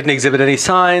 I didn't exhibit any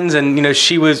signs, and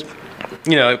she was,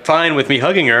 fine with me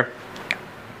hugging her.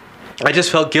 I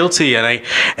just felt guilty, and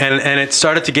it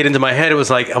started to get into my head. It was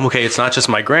like, okay, it's not just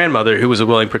my grandmother who was a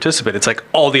willing participant. It's like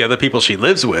all the other people she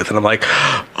lives with, and I'm like,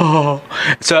 oh.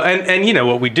 So and you know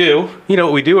what we do? You know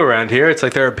what we do around here? It's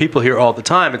like there are people here all the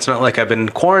time. It's not like I've been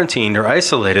quarantined or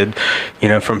isolated, you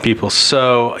know, from people.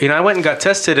 So you know, I went and got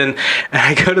tested, and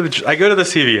I go to the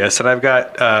CVS, and I've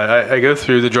got I go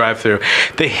through the drive-through.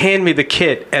 They hand me the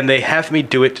kit, and they have me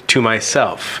do it to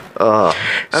myself. Oh,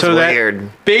 that's so weird.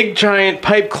 That big giant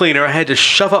pipe cleaner, I had to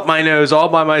shove up my nose all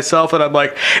by myself, and I'm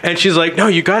like, and she's like, no,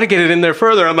 you got to get it in there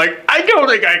further. I'm like, I don't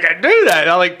think I can do that.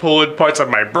 I like pulling parts of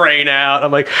my brain out.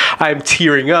 I'm like, I'm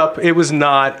tearing up. It was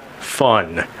not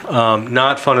fun,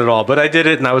 not fun at all. But I did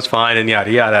it, and I was fine, and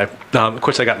yada yada. Of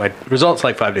course, I got my results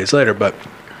like 5 days later, but.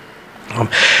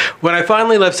 When I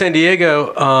finally left San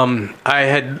Diego, I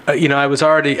had,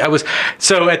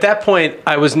 so at that point,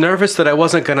 I was nervous that I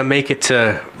wasn't going to make it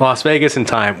to Las Vegas in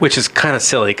time, which is kind of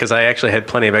silly because I actually had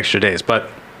plenty of extra days, but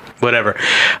whatever.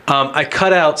 I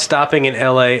cut out stopping in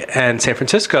LA and San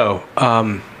Francisco,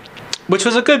 which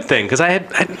was a good thing because I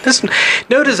had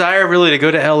no desire really to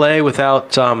go to LA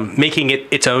without making it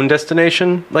its own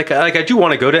destination. Like I do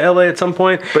want to go to LA at some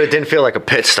point, But it didn't feel like a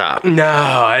pit stop. no,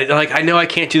 I know I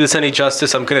can't do this any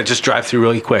justice. I'm gonna just drive through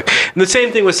really quick. And the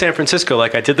same thing with San Francisco.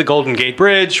 Like I did the Golden Gate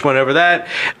Bridge, went over that,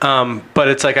 but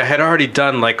it's like I had already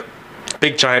done like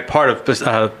big giant part of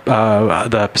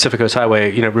the Pacific Coast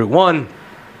Highway, you know, Route 1.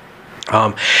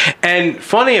 And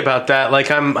funny about that,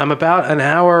 like I'm about an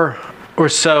hour or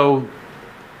so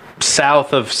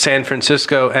south of San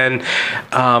Francisco, and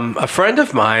a friend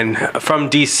of mine from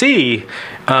DC,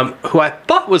 who I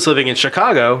thought was living in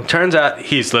Chicago, turns out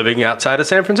he's living outside of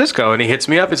San Francisco, and he hits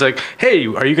me up. He's like, hey,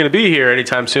 are you going to be here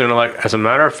anytime soon? And I'm like, as a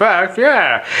matter of fact,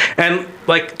 yeah. And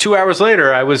like 2 hours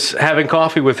later, I was having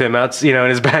coffee with him out, you know, in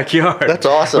his backyard. That's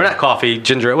awesome. Or not coffee,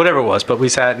 ginger, whatever it was, but we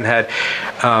sat and had,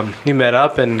 we met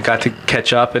up and got to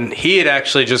catch up, and he had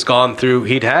actually just gone through,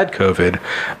 he'd had COVID.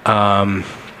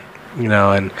 You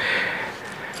know, and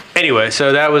anyway,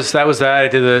 so that was that. I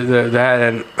did that,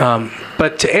 and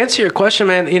but to answer your question,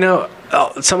 man, you know,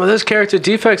 some of those character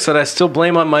defects that I still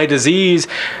blame on my disease,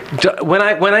 when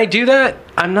I do that,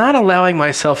 I'm not allowing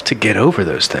myself to get over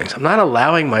those things. I'm not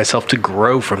allowing myself to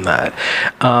grow from that.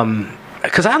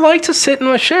 Because I like to sit in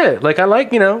my shit. Like I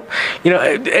like, you know,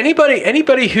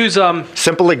 anybody who's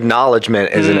Simple acknowledgement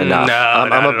isn't enough. No,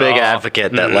 I'm a big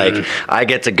advocate that like I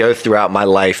get to go throughout my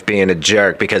life being a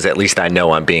jerk because at least I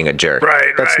know I'm being a jerk.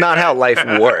 Right, That's not how life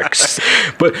works.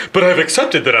 but I've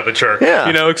accepted that I'm a jerk. Yeah.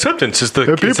 You know, acceptance is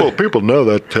the People know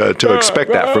that to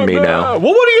expect that from me now.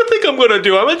 Well, what do you think I'm going to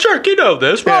do? I'm a jerk. You know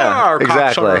this. Yeah, Rawr,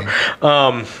 exactly.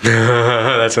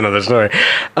 That's another story.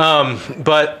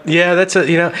 But yeah, that's a,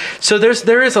 you know, so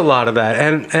there is a lot of that,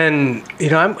 and you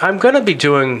know, I'm going to be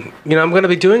doing, you know, I'm going to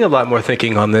be doing a lot more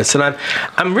thinking on this, and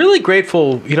I'm really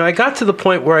grateful. You know, I got to the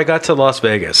point where I got to Las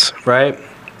Vegas, right?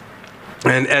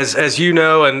 And as you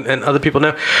know, and other people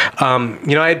know,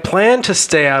 you know, I had planned to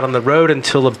stay out on the road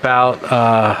until about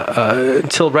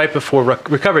until right before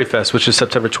Recovery Fest, which is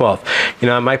September 12th. You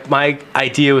know, my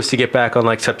idea was to get back on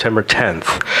like September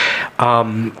 10th.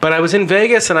 But I was in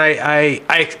Vegas, and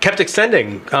I kept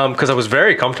extending because I was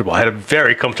very comfortable. I had a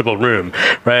very comfortable room,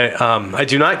 right? I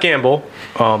do not gamble.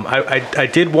 I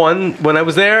did one when I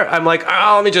was there. I'm like,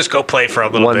 oh, let me just go play for a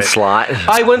little bit. One slot.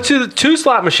 I went to the 2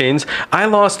 slot machines. I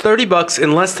lost $30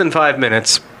 in less than 5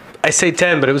 minutes. I say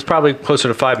 10, but it was probably closer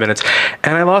to 5 minutes.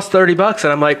 And I lost $30,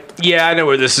 and I'm like, yeah, I know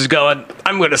where this is going.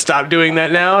 I'm going to stop doing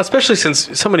that now, especially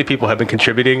since so many people have been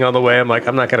contributing on the way. I'm like,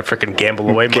 I'm not going to freaking gamble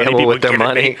away money. Gamble with their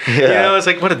money. Yeah. You know, it's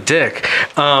like, what a dick.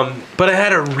 But I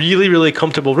had a really, really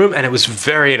comfortable room, and it was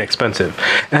very inexpensive.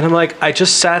 And I'm like, I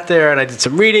just sat there, and I did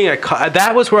some reading.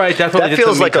 That was where I definitely That did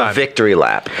feels some like me a time. victory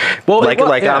lap. Well,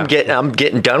 yeah. I'm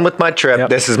getting done with my trip. Yep.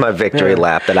 This is my victory Yeah.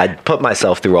 lap that I put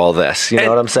myself through all this. You know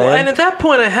what I'm saying? Well, and at that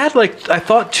point, I had I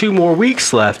thought 2 more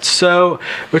weeks left. So,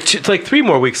 or 3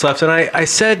 more weeks left. And I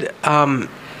said,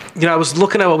 you know, I was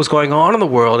looking at what was going on in the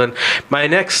world, and my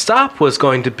next stop was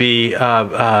going to be,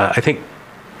 I think,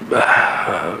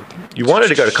 you wanted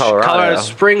to go to Colorado.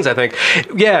 Springs, I think.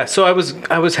 Yeah, so I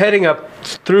was heading up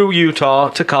through Utah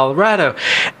to Colorado,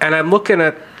 and I'm looking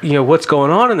at, you know, what's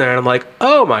going on in there, and I'm like,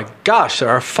 oh my gosh, there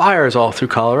are fires all through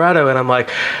Colorado, and I'm like,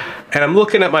 and I'm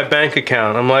looking at my bank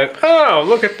account. I'm like, oh,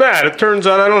 look at that. It turns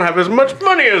out I don't have as much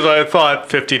money as I thought.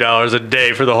 $50 a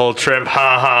day for the whole trip.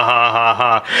 Ha, ha, ha, ha,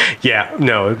 ha. Yeah,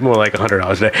 no, more like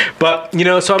 $100 a day. But,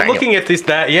 so I'm looking at this,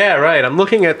 I'm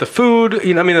looking at the food,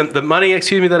 the money,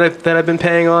 that I've been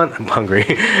paying on. I'm hungry.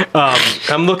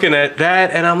 I'm looking at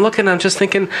that, and I'm just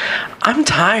thinking, I'm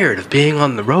tired of being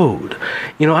on the road.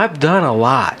 I've done a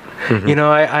lot. Mm-hmm.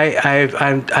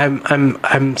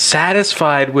 I'm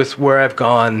satisfied with where I've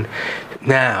gone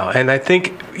now, and I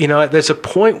think there's a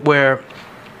point where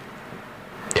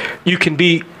you can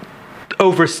be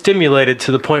overstimulated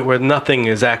to the point where nothing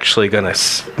is actually going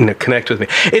to connect with me.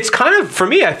 It's kind of, for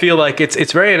me, I feel like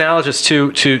it's very analogous to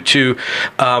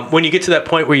when you get to that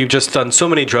point where you've just done so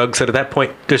many drugs that at that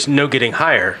point there's no getting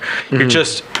higher. Mm-hmm. You're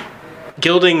just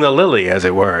gilding the lily, as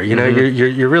it were. Mm-hmm.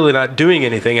 You're really not doing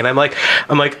anything. And I'm like,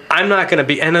 I'm not going to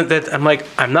be, and that I'm like,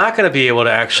 I'm not going to be able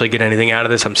to actually get anything out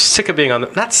of this. I'm sick of being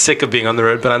not sick of being on the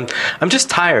road, but I'm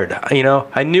just tired.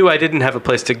 I knew I didn't have a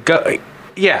place to go.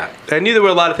 Yeah, I knew there were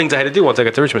a lot of things I had to do once I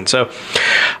got to Richmond. So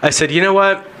I said, you know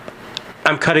what?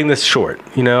 I'm cutting this short.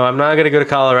 I'm not going to go to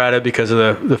Colorado because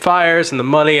of the fires and the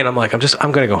money. And I'm like, I'm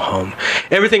going to go home.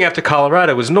 Everything after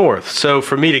Colorado was north. So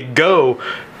for me to go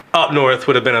up north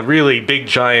would have been a really big,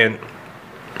 giant.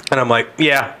 And I'm like,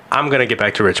 yeah, I'm going to get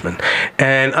back to Richmond.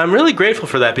 And I'm really grateful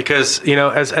for that because,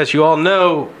 as you all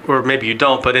know, or maybe you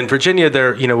don't, but in Virginia,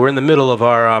 we're in the middle of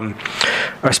our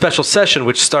special session,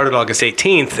 which started August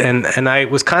 18th. And I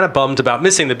was kind of bummed about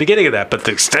missing the beginning of that. But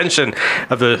the extension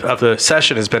of the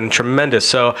session has been tremendous.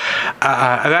 So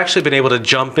I've actually been able to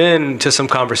jump into some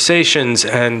conversations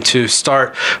and to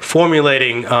start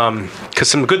formulating, because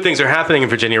some good things are happening in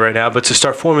Virginia right now, but to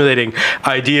start formulating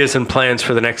ideas and plans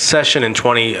for the next session in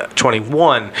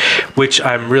 2021. Which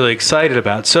I'm really excited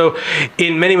about. So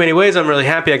in many, many ways, I'm really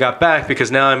happy I got back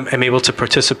because now I'm able to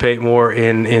participate more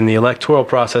in the electoral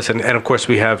process. And of course,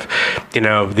 we have,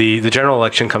 the general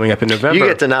election coming up in November. You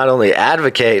get to not only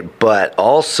advocate, but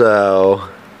also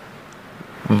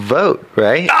vote,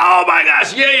 right? Oh my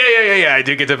gosh! Yeah! I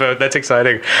do get to vote. That's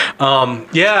exciting. So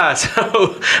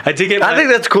I did get. I think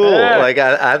that's cool.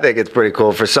 I think it's pretty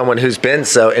cool for someone who's been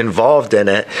so involved in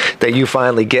it that you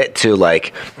finally get to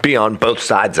be on both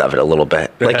sides of it a little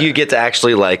bit. You get to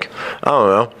actually I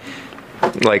don't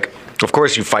know, of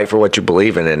course you fight for what you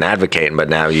believe in and advocate, but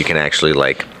now you can actually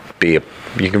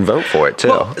you can vote for it too.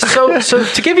 Well, so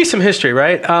to give you some history,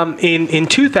 right? In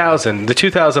 2000, the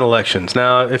 2000 elections.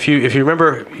 Now, if you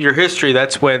remember your history,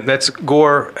 that's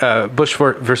Gore, Bush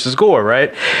versus Gore,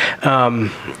 right?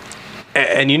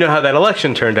 And you know how that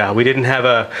election turned out. We didn't have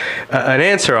an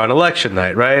answer on election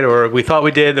night, right? Or we thought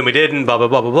we did, then we didn't, blah, blah,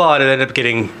 blah, blah, blah. And it ended up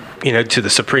getting, to the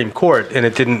Supreme Court. And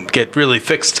it didn't get really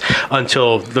fixed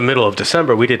until the middle of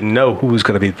December. We didn't know who was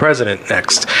going to be the president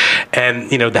next.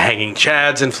 And, the hanging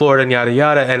chads in Florida and yada,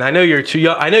 yada. And I know you're too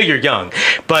young. I know you're young.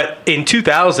 But in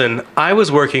 2000, I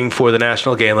was working for the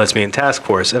National Gay and Lesbian Task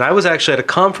Force. And I was actually at a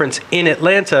conference in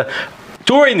Atlanta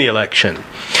during the election.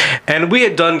 And we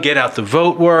had done get out the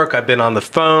vote work. I've been on the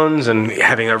phones and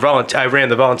having I ran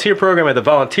the volunteer program, I had the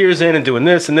volunteers in and doing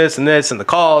this and this and this and the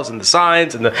calls and the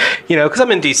signs and because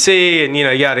I'm in DC and,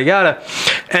 yada, yada.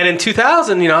 And in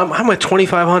 2000, I'm with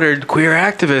 2,500 queer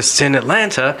activists in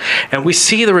Atlanta and we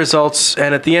see the results.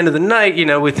 And at the end of the night,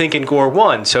 we're thinking Gore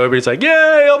won. So everybody's like,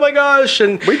 yay, oh my gosh.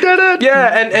 And we did it.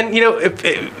 Yeah. And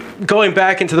going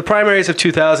back into the primaries of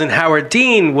 2000, Howard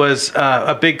Dean was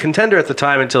a big contender at the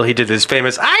time until he did his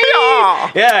famous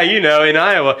Iowa. Yeah, in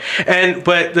Iowa.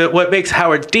 But what makes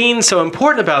Howard Dean so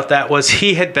important about that was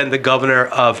he had been the governor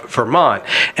of Vermont.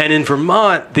 And in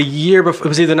Vermont, the year before, it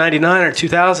was either 99 or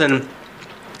 2000,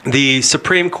 the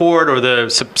Supreme Court or the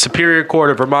Superior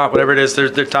Court of Vermont, whatever it is,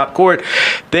 their top court,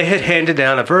 they had handed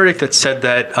down a verdict that said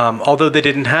that although they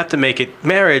didn't have to make it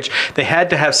marriage, they had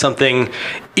to have something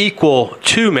equal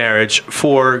to marriage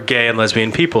for gay and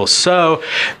lesbian people. So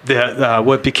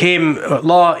what became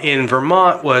law in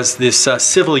Vermont was this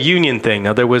civil union thing.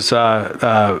 Now, there was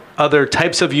other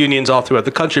types of unions all throughout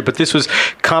the country, but this was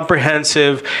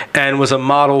comprehensive and was a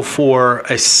model for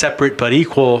a separate but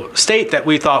equal state that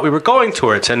we thought we were going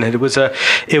towards. And it was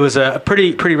a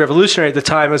pretty revolutionary at the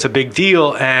time. It was a big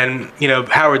deal. And,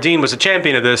 Howard Dean was a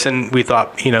champion of this, and we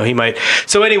thought, he might.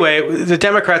 So anyway, the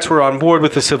Democrats were on board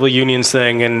with the civil unions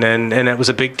thing, and it was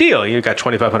a big deal. You got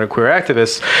 2,500 queer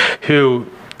activists who,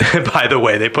 by the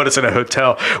way, they put us in a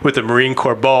hotel with the Marine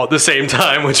Corps ball at the same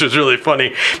time, which was really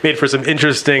funny. Made for some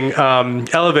interesting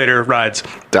elevator rides.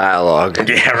 Dialogue.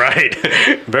 Yeah, right.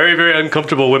 Very, very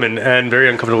uncomfortable women and very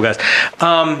uncomfortable guys.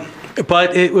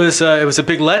 But it was a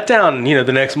big letdown.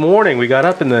 The next morning we got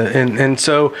up and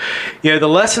so the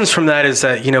lessons from that is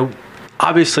that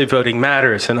obviously voting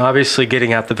matters, and obviously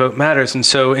getting out the vote matters. And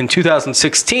so in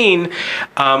 2016,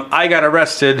 I got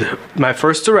arrested. My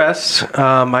first arrest,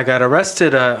 I got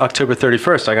arrested October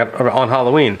 31st. I got on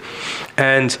Halloween,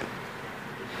 and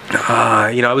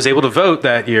I was able to vote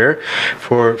that year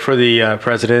for the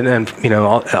president, and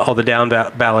all the down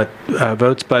ballot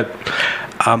votes, but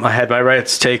I had my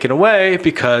rights taken away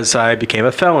because I became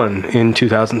a felon in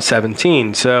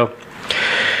 2017. So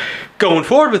going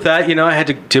forward with that, I had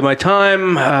to do my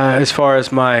time as far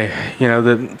as my,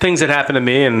 the things that happened to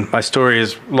me, and my story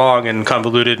is long and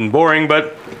convoluted and boring,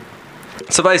 but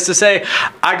suffice to say,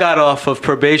 I got off of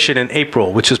probation in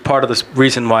April, which is part of the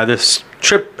reason why this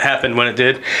trip happened when it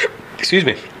did. Excuse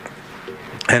me.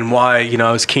 And why,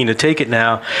 I was keen to take it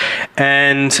now.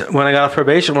 And when I got off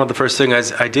probation, one of the first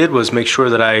things I did was make sure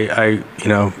that I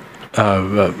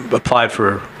applied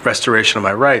for restoration of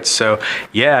my rights. So,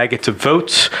 yeah, I get to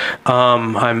vote.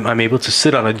 I'm able to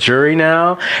sit on a jury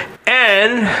now.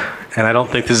 And I don't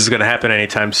think this is going to happen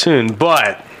anytime soon,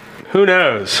 but who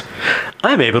knows?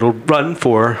 I'm able to run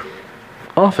for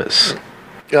office.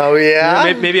 Oh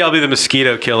yeah. Maybe I'll be the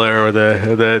mosquito killer or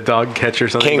the dog catcher or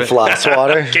something. King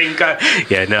Flosswater.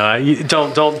 Yeah, no,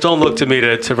 don't look to me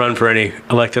to run for any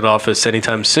elected office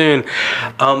anytime soon.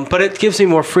 But it gives me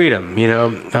more freedom.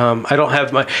 I don't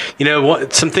have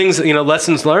some things.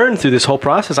 Lessons learned through this whole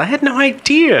process. I had no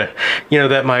idea.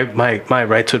 That my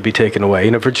rights would be taken away.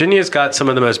 Virginia's got some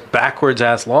of the most backwards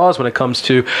ass laws when it comes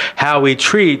to how we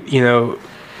treat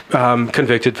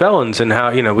convicted felons, and how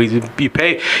you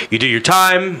do your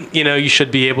time, you should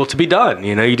be able to be done.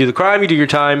 You do the crime, you do your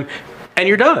time, and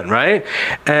you're done, right?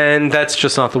 And that's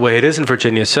just not the way it is in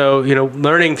Virginia. So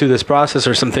learning through this process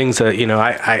are some things that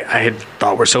I had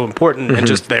thought were so important, and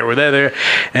just they were there,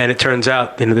 and it turns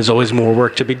out there's always more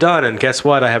work to be done. And guess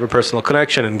what? I have a personal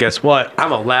connection, and guess what?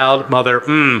 I'm a loud mother,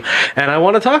 and I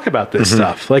want to talk about this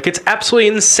stuff. Like, it's absolutely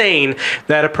insane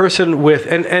that a person with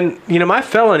and my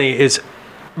felony is.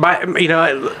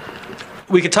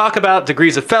 We could talk about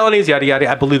degrees of felonies, yada, yada.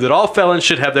 I believe that all felons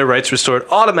should have their rights restored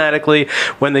automatically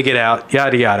when they get out,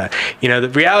 yada, yada. The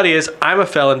reality is I'm a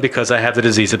felon because I have the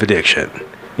disease of addiction.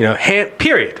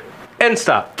 Period. End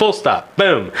stop. Full stop.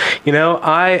 Boom.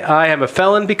 I am a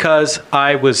felon because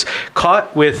I was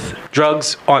caught with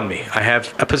drugs on me. I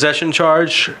have a possession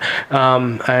charge,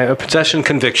 a possession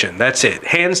conviction. That's it.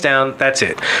 Hands down, that's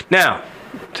it. Now,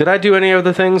 did I do any of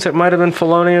the things that might have been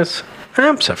felonious?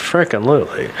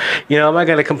 Abso-freaking-lutely. Am I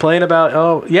going to complain about?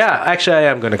 Oh, yeah. Actually, I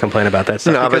am going to complain about that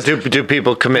stuff. No, but do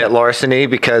people commit larceny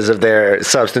because of their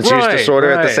substance use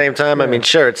disorder at the same time? Yeah. I mean,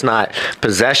 sure, it's not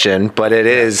possession, but it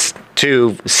is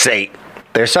to sate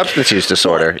their substance use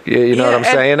disorder. You know what I'm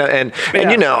saying? And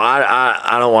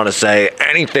I don't want to say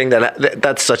anything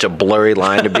that's such a blurry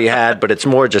line to be had, but it's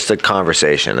more just a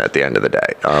conversation at the end of the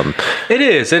day. It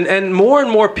is, and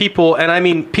more people, and I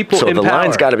mean people. So the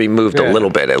line's got to be moved a little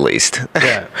bit at least.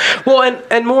 Yeah. Well,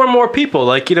 and more people,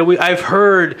 like I've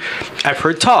heard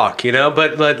talk,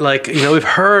 but like we've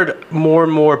heard more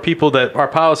and more people that are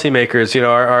policymakers,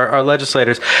 our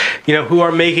legislators, who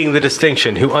are making the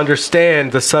distinction, who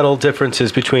understand the subtle differences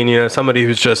between somebody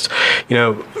who's just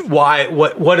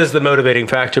what is the motivating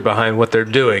factor behind what they're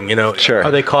doing. Sure. Are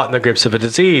they caught in the grips of a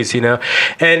disease?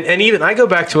 And even I go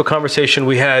back to a conversation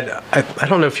we had. I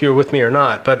don't know if you were with me or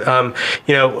not, but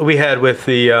we had with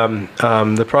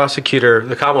the prosecutor,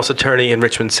 the Commonwealth's attorney in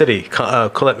Richmond City,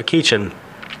 Colette McEachin.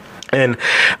 And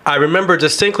I remember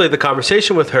distinctly the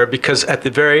conversation with her because at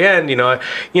the very end, I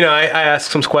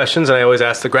asked some questions, and I always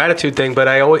ask the gratitude thing, but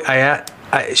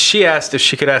she asked if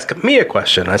she could ask me a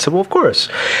question. I said, well, of course.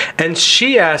 And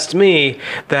she asked me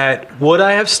that would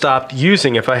I have stopped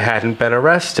using if I hadn't been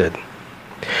arrested?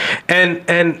 And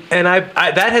I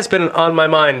that has been on my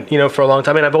mind, for a long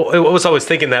time. And I was always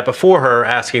thinking that before her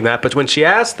asking that. But when she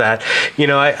asked that,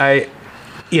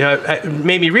 it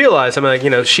made me realize, I'm like,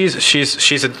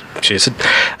 she's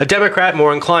a Democrat,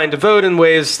 more inclined to vote in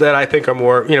ways that I think are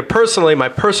more, personally, my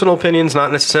personal opinions,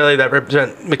 not necessarily that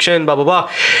represent McShin, blah, blah, blah.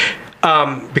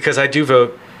 Because I do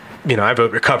vote, I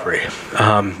vote recovery.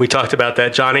 We talked about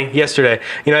that, Johnny, yesterday.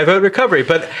 I vote recovery,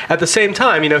 but at the same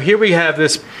time, here we have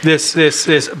this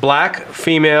black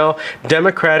female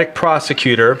Democratic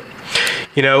prosecutor,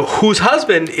 whose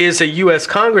husband is a U.S.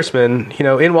 congressman,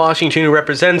 in Washington, who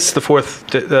represents the fourth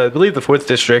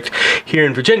district here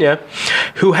in Virginia,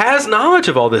 who has knowledge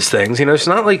of all these things. It's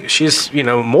not like she's,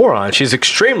 a moron. She's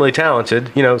extremely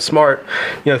talented, smart,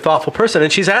 thoughtful person.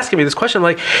 And she's asking me this question. I'm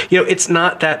like, it's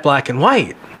not that black and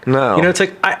white. No. It's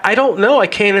like, I don't know. I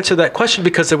can't answer that question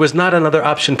because there was not another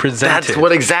option presented.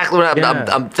 That's exactly what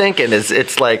I'm thinking is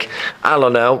it's like, I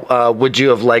don't know, would you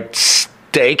have liked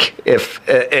steak if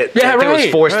it right,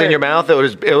 was forced in right. your mouth.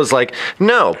 It was like,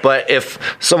 no. But if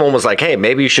someone was like, hey,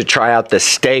 maybe you should try out this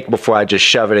steak before I just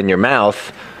shove it in your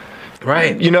mouth.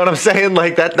 Right. You know what I'm saying?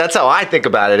 Like that's how I think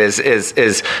about it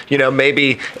is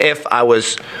maybe if I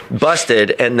was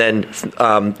busted and then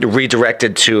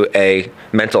redirected to a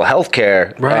mental health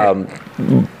care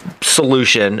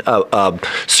solution, a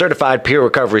certified peer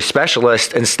recovery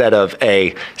specialist instead of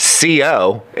a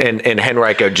CO in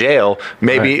Henrico jail,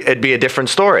 maybe it'd be a different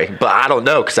story. But I don't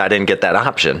know because I didn't get that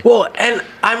option. Well, and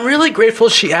I'm really grateful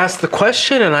she asked the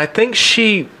question, and I think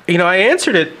she, I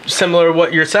answered it similar to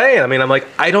what you're saying. I mean, I'm like,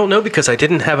 I don't know because I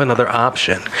didn't have another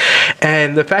option.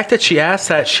 And the fact that she asked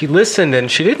that, she listened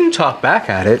and she didn't talk back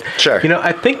at it. Sure.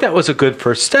 I think that was a good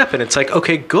first step. And it's like,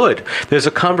 okay, good. There's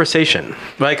a conversation.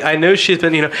 Like, I know she's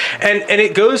been, and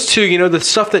it goes to, the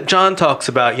stuff that John talks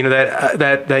about,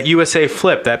 that USA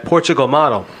flip, that Portugal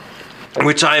model,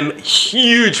 which I'm a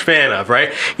huge fan of,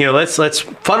 right? Let's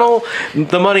funnel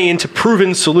the money into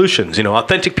proven solutions,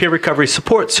 authentic peer recovery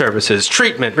support services,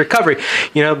 treatment, recovery,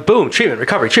 boom, treatment,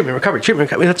 recovery.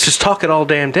 Let's just talk it all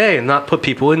damn day and not put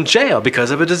people in jail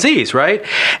because of a disease, right?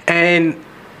 And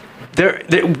there,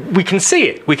 we can see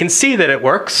it. We can see that it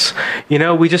works.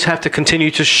 We just have to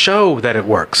continue to show that it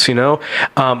works.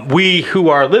 We who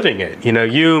are living it.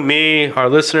 You, me, our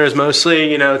listeners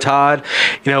mostly. Todd.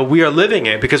 We are living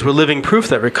it because we're living proof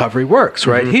that recovery works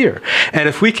right here. And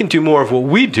if we can do more of what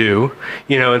we do,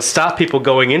 and stop people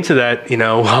going into that,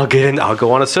 I'll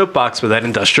go on a soapbox with that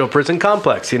industrial prison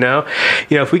complex.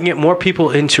 If we can get more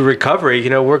people into recovery,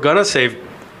 we're gonna save.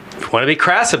 If we want to be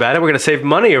crass about it, we're going to save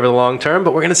money over the long term,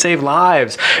 but we're going to save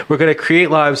lives. We're going to create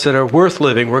lives that are worth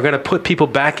living. We're going to put people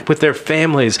back with their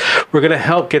families. We're going to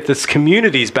help get this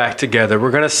communities back together. We're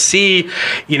going to see,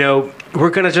 we're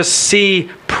going to just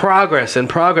see progress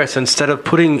instead of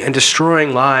putting and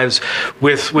destroying lives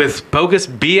with bogus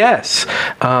BS.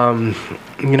 And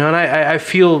I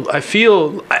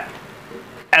feel,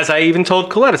 as I even told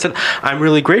Colette, I said, I'm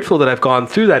really grateful that I've gone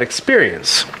through that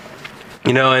experience.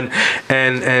 And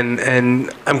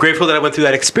I'm grateful that I went through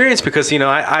that experience because,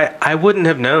 I wouldn't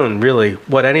have known really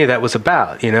what any of that was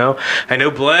about, I know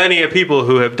plenty of people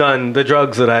who have done the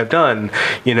drugs that I've done,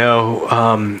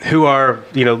 who are,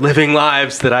 living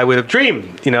lives that I would have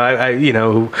dreamed, who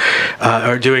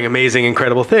are doing amazing,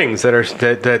 incredible things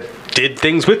that did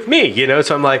things with me,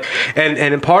 so I'm like,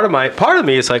 and part of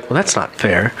me is like, well, that's not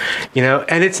fair,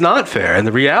 and it's not fair. And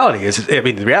the reality is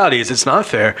it's not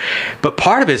fair, but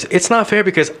part of it is it's not fair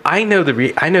because I know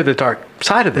the dark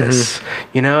side of this,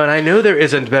 and I know there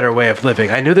is a better way of living.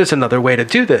 I know there's another way to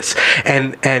do this.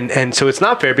 And so it's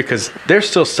not fair because they're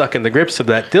still stuck in the grips of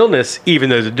that illness, even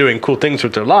though they're doing cool things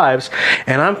with their lives.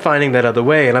 And I'm finding that other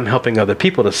way and I'm helping other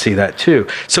people to see that too.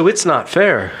 So it's not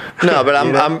fair. No, but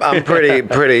I'm pretty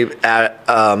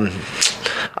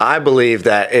I believe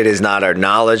that it is not our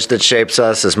knowledge that shapes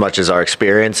us as much as our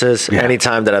experiences. Yeah.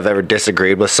 Anytime that I've ever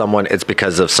disagreed with someone, it's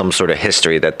because of some sort of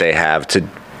history that they have to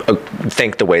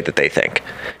think the way that they think.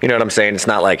 You know what I'm saying? It's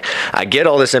not like I get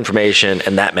all this information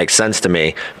and that makes sense to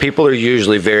me. People are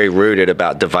usually very rooted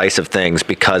about divisive things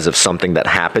because of something that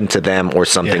happened to them or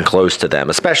something close to them,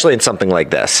 especially in something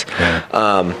like this.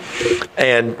 Yeah.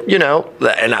 And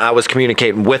I was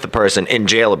communicating with a person in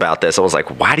jail about this. I was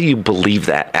like, why do you believe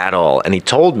that at all? And he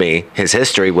told me his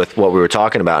history with what we were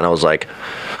talking about. And I was like,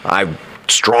 I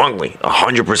strongly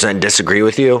 100% disagree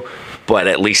with you. But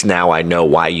at least now I know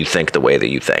why you think the way that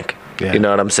you think. Yeah. You know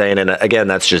what I'm saying? And again,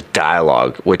 that's just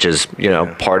dialogue, which is,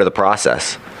 part of the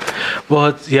process.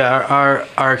 Well,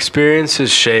 our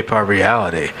experiences shape our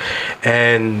reality.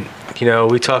 And,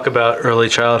 we talk about early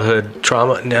childhood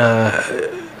trauma.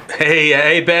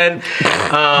 Hey, Ben.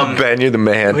 Ben, you're the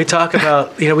man. We talk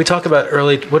about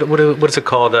early, what is it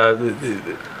called?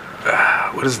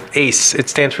 What is ACE? It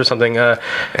stands for something.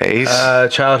 ACE?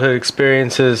 Childhood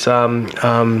experiences.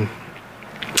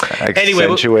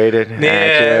 Accentuated,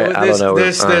 accurate. I don't know.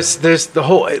 There's the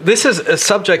whole. This is a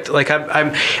subject like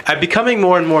I'm becoming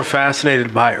more and more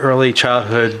fascinated by early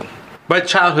childhood. By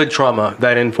childhood trauma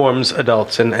that informs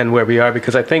adults and where we are,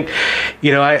 because I think,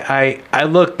 I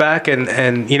look back and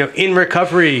in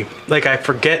recovery, like I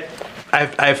forget,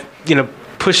 I've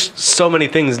pushed so many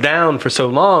things down for so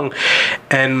long,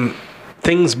 and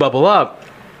things bubble up.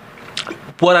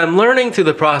 What I'm learning through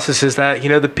the process is that,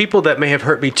 the people that may have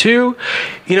hurt me too,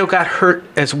 got hurt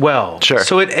as well. Sure.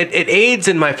 So it aids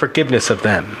in my forgiveness of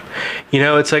them.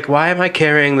 It's like, why am I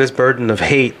carrying this burden of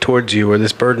hate towards you or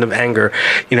this burden of anger?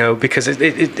 Because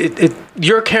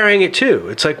you're carrying it too.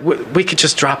 It's like, we could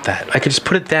just drop that. I could just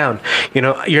put it down.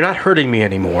 You're not hurting me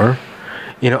anymore.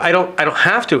 I don't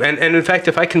have to. And in fact,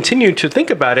 if I continue to think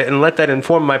about it and let that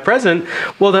inform my present,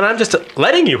 well, then I'm just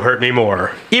letting you hurt me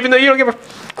more, even though you don't give a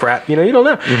crap. You don't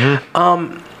know.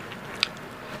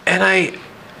 And I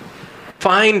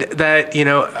find that,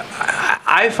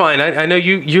 I know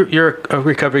you're a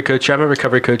recovery coach. I'm a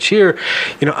recovery coach here.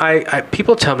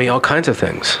 People tell me all kinds of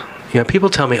things. People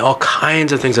tell me all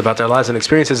kinds of things about their lives and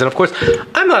experiences. And of course,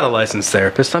 I'm not a licensed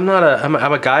therapist. I'm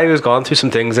a guy who's gone through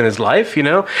some things in his life,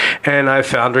 and I've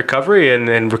found recovery,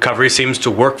 and recovery seems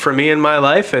to work for me in my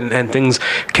life, and things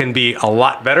can be a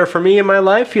lot better for me in my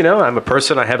life. I'm a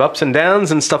person, I have ups and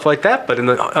downs and stuff like that. But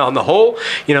on the whole,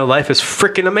 life is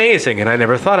freaking amazing. And I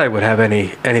never thought I would have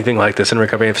anything like this in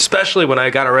recovery, especially when I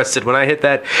got arrested, when I hit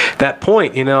that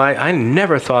point, I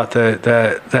never thought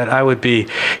that I would be,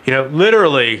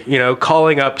 literally,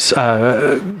 calling up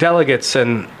delegates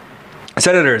and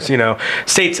senators,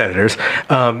 state senators,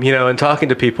 and talking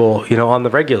to people, on the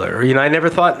regular. I never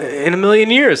thought in a million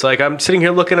years, like I'm sitting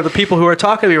here looking at the people who are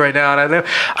talking to me right now, and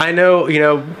I know,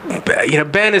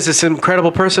 Ben is this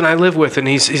incredible person I live with, and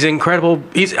he's incredible.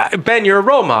 Ben, you're a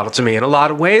role model to me in a lot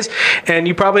of ways, and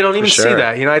you probably don't even see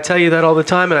that. I tell you that all the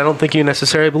time, and I don't think you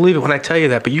necessarily believe it when I tell you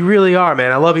that, but you really are,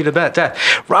 man. I love you to death.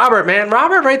 Robert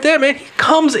right there, man, he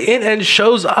comes in and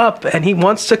shows up, and he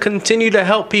wants to continue to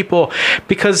help people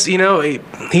because,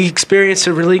 he experienced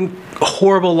a really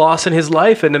horrible loss in his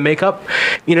life, and to make up,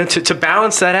 to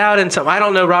balance that out. And so I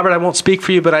don't know, Robert, I won't speak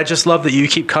for you, but I just love that you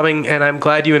keep coming, and I'm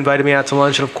glad you invited me out to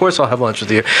lunch, and of course I'll have lunch with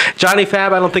you. Johnny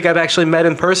Fab, I don't think I've actually met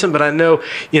in person, but I know,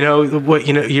 what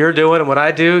you're doing and what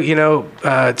I do,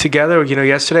 together.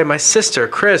 Yesterday, my sister,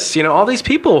 Chris, all these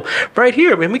people right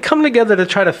here. I mean, we come together to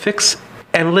try to fix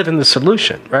and live in the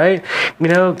solution, right?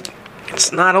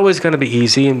 It's not always going to be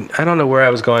easy, and I don't know where I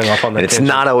was going off on that. It's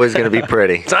not always going to be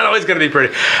pretty. It's not always going to be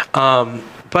pretty.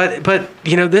 But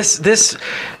this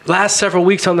last several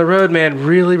weeks on the road, man,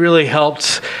 really, really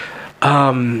helped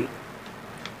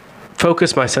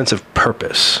focus my sense of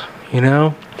purpose,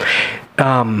 And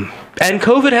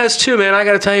COVID has too, man. I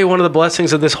got to tell you, one of the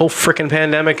blessings of this whole freaking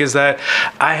pandemic is that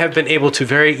I have been able to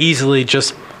very easily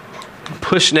just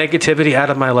push negativity out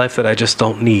of my life that I just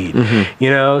don't need.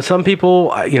 Some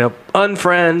people,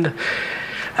 unfriend.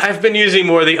 I've been using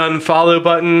more the unfollow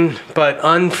button, but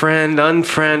unfriend.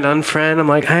 I'm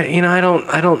like,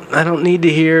 I don't need to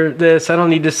hear this. I don't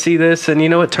need to see this. And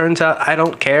it turns out I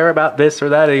don't care about this or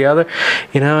that or the other.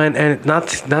 And not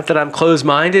that I'm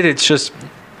closed-minded. It's just,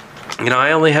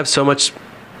 I only have so much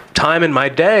time in my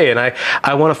day, and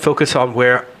I want to focus on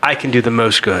where I can do the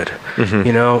most good,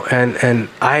 and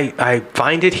I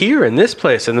find it here in this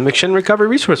place, in the McShin Recovery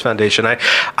Resource Foundation.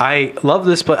 I love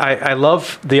this, but I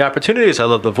love the opportunities. I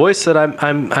love the voice that I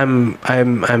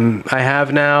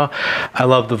have now. I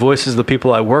love the voices of the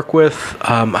people I work with.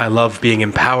 I love being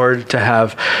empowered to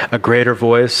have a greater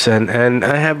voice, and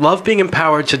I love being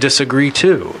empowered to disagree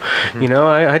too.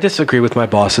 I disagree with my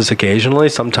bosses occasionally,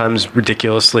 sometimes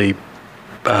ridiculously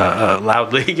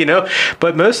loudly,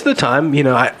 but most of the time, it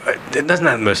doesn't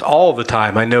have most, all the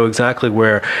time, I know exactly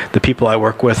where the people I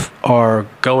work with are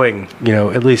going,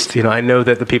 at least, I know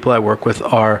that the people I work with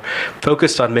are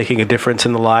focused on making a difference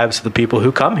in the lives of the people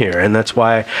who come here. And that's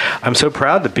why I'm so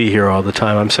proud to be here all the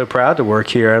time. I'm so proud to work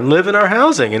here and live in our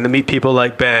housing and to meet people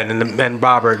like Ben and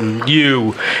Robert and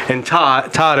you and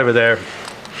Todd over there.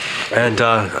 And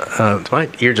my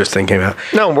ear just thing came out.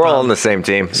 No, we're all on the same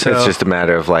team. So it's just a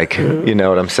matter of you know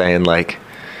what I'm saying?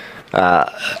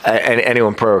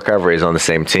 Anyone pro recovery is on the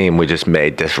same team. We just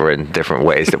made different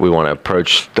ways that we want to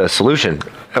approach the solution.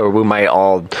 Or we might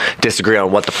all disagree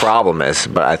on what the problem is,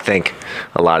 but I think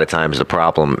a lot of times the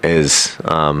problem is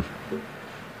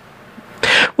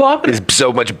is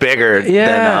so much bigger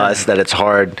than us that it's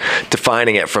hard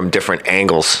defining it from different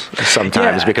angles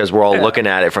sometimes because we're all looking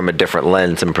at it from a different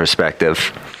lens and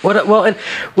perspective. Well, and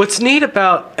what's neat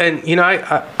about, and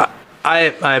I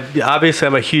obviously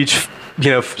I'm a huge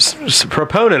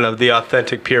proponent of the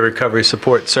authentic peer recovery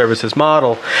support services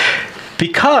model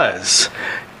because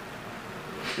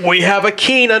we have a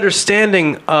keen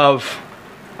understanding of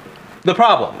the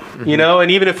problem,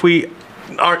 and even if we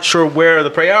aren't sure where the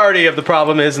priority of the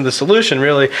problem is and the solution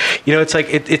really, it's like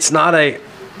it's not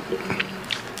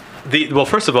well,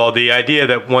 first of all, the idea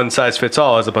that one size fits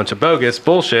all is a bunch of bogus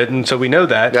bullshit, and so we know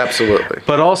that. Absolutely.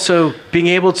 But also being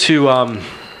able to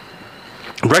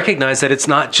recognize that it's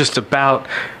not just about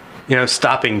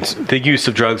stopping the use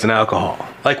of drugs and alcohol.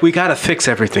 Like, we got to fix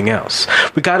everything else.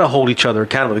 We got to hold each other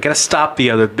accountable. We got to stop the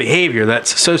other behavior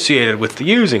that's associated with the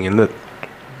using and the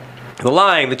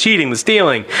lying, the cheating, the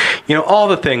stealing, all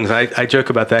the things. I joke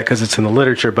about that because it's in the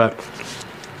literature, but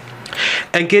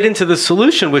and get into the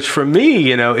solution, which for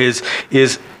me,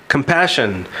 is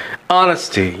compassion,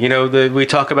 honesty. We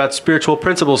talk about spiritual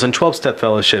principles in 12-step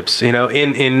fellowships. In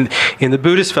the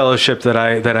Buddhist fellowship that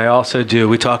I also do,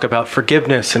 we talk about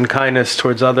forgiveness and kindness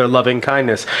towards other, loving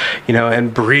kindness,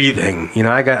 and breathing.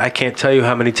 I can't tell you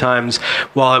how many times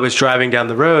while I was driving down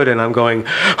the road and I'm going,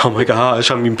 oh my gosh,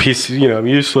 I'm I'm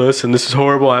useless and this is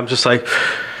horrible. I'm just like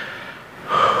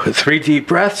 3 deep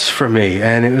breaths for me,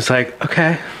 and it was like,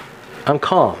 okay, I'm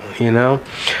calm.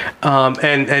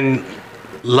 And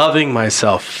loving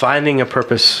myself, finding a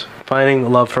purpose,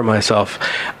 finding love for myself,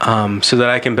 so that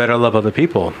I can better love other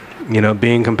people.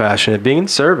 Being compassionate, being in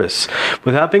service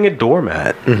without being a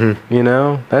doormat.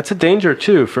 That's a danger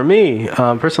too for me.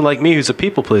 A person like me who's a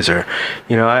people pleaser,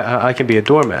 I can be a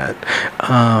doormat.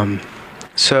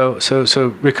 So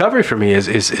recovery for me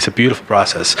is a beautiful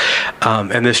process,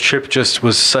 and this trip just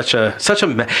was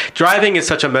driving is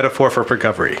such a metaphor for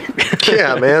recovery.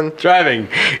 Yeah, man, driving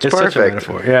is such a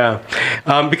metaphor. Yeah,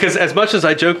 because as much as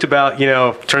I joked about,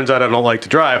 turns out I don't like to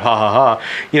drive. Ha ha ha.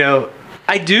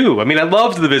 I do. I mean, I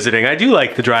loved the visiting. I do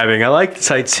like the driving. I like the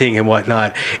sightseeing and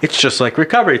whatnot. It's just like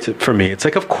recovery for me. It's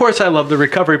like, of course, I love the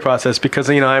recovery process because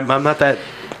I'm not that.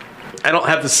 I don't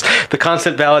have the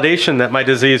constant validation that my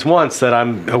disease wants, that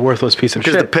I'm a worthless piece of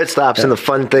shit. Because the pit stops and the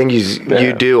fun things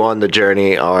you do on the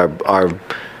journey are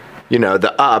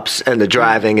the ups, and the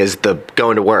driving is the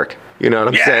going to work. You know what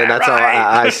I'm saying? That's how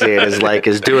I see it,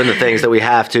 is doing the things that we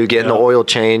have to, getting the oil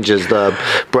changes, the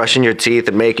brushing your teeth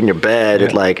and making your bed.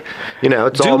 It's like,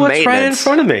 it's do all what's maintenance. right in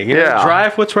front of me.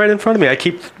 Drive what's right in front of me. I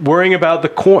keep worrying about the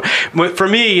corner. For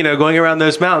me, going around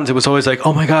those mountains, it was always like,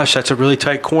 oh my gosh, that's a really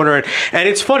tight corner. And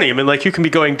it's funny. I mean, like, you can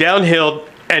be going downhill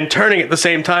and turning at the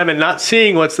same time and not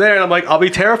seeing what's there. And I'm like, I'll be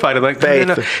terrified. I'm like,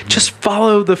 no. Just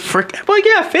follow the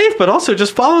faith, but also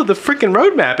just follow the freaking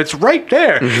roadmap. It's right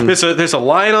there. There's a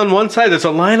line on one side, there's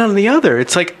a line on the other.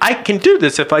 It's like, I can do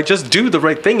this if I just do the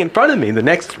right thing in front of me, the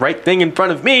next right thing in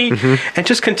front of me, and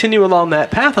just continue along that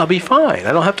path. I'll be fine.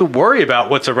 I don't have to worry about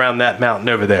what's around that mountain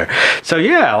over there. So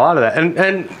yeah, a lot of that.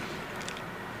 And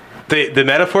the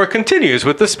metaphor continues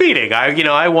with the speeding.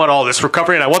 I want all this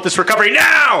recovery, and I want this recovery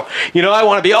now. I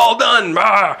want to be all done.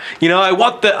 I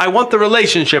want the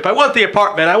relationship. I want the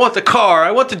apartment. I want the car.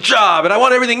 I want the job, and I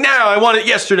want everything now. I want it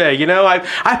yesterday.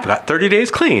 I've got 30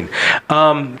 days clean.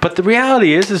 But the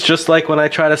reality is just like when I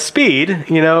try to speed.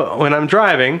 When I'm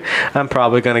driving, I'm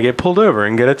probably going to get pulled over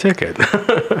and get a ticket.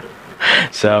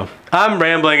 So I'm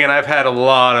rambling, and I've had a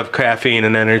lot of caffeine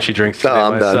and energy drinks today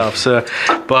myself. Done.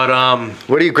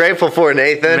 What are you grateful for,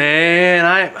 Nathan? Man,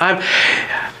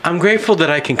 I'm grateful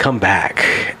that I can come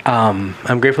back.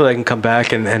 I'm grateful that I can come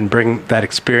back and bring that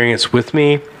experience with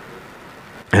me,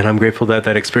 and I'm grateful that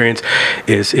experience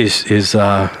is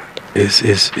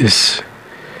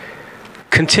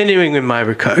continuing in my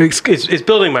recovery. Is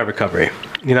building my recovery.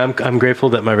 I'm grateful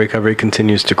that my recovery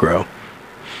continues to grow.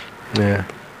 Yeah.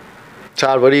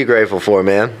 Todd, what are you grateful for,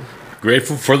 man?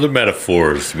 Grateful for the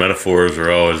metaphors. Metaphors are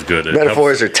always good.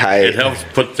 Metaphors are tight. It helps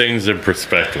put things in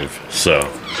perspective. So,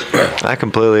 I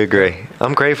completely agree.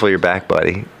 I'm grateful you're back,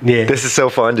 buddy. Yeah. This is so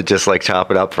fun to just like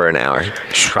chop it up for an hour,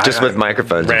 just with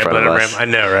microphones in front of us. I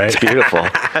know, right? It's beautiful.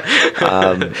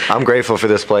 I'm grateful for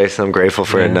this place. I'm grateful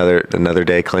for another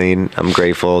day clean. I'm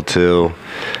grateful to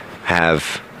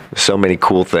have so many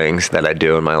cool things that I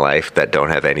do in my life that don't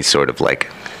have any sort of like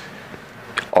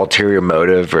ulterior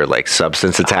motive or like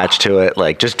substance attached to it.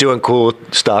 Like just doing cool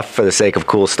stuff for the sake of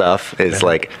cool stuff is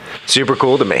like super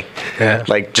cool to me. Yeah.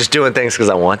 Like just doing things because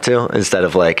I want to, instead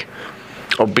of like,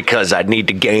 oh, because I need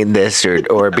to gain this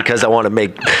or because I want to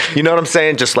make, you know what I'm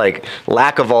saying? Just like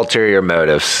lack of ulterior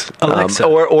motives,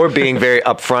 or being very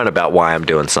upfront about why I'm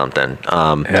doing something.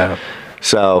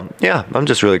 So yeah, I'm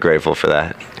just really grateful for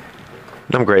that.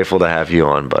 I'm grateful to have you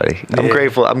on, buddy. I'm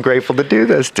grateful to do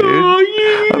this, dude. Oh,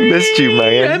 yeah. I missed you,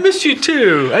 man. Yeah, I missed you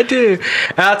too. I do.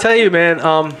 And I'll tell you, man,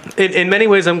 in many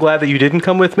ways, I'm glad that you didn't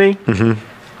come with me.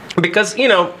 Because,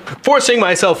 forcing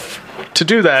myself to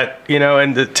do that,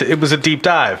 and it was a deep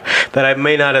dive that I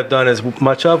may not have done as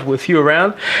much of with you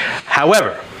around.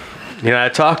 However, I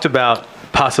talked about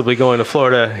possibly going to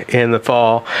Florida in the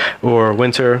fall or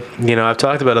winter. I've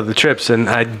talked about other trips, and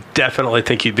I definitely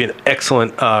think you'd be an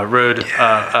excellent roadie.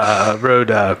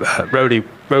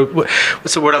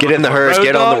 What's the word? Get in the herd.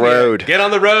 Get on the road. Get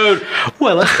on the road.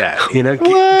 Well, like that. Get in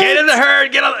the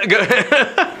herd. Get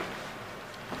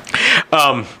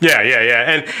on.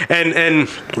 Yeah. And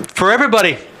for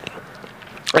everybody,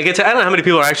 I don't know how many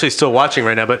people are actually still watching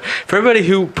right now, but for everybody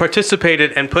who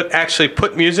participated and put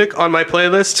music on my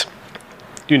playlist.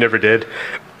 You never did,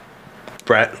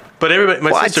 Brett. But everybody,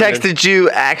 my Well, I sister did. texted you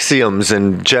axioms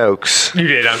and jokes. You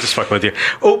did. I'm just fucking with you.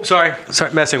 Oh, sorry,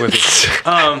 messing with you.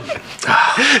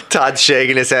 Todd's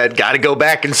shaking his head. Got to go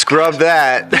back and scrub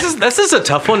that. This is a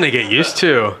tough one to get used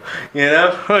to. You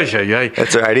know? Oh, yeah.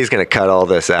 That's all right. He's gonna cut all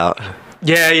this out.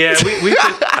 Yeah.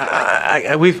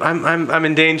 I'm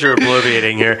in danger of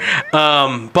bloviating here.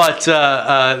 But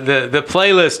the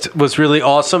playlist was really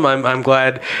awesome. I'm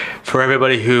glad for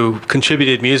everybody who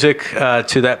contributed music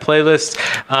to that playlist.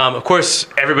 Of course,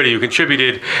 everybody who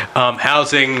contributed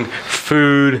housing,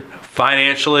 food,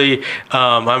 financially,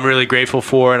 I'm really grateful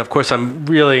for, and of course I'm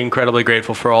really incredibly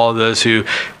grateful for all of those who,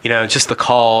 just the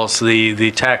calls,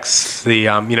 the texts, Ben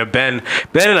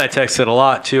and I texted a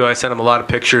lot too. I sent him a lot of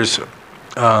pictures,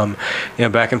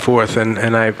 back and forth, and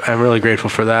I'm really grateful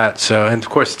for that. So, and of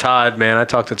course Todd, man, I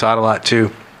talked to Todd a lot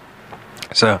too.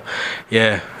 So,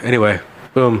 yeah. Anyway,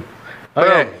 boom.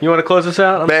 Okay, you want to close this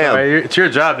out? I'm Bam. sorry, it's your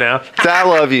job now. I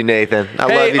love you, Nathan. I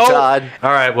love you, Todd.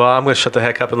 All right, well, I'm going to shut the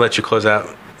heck up and let you close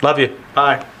out. Love you.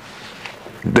 Bye.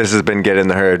 This has been Get in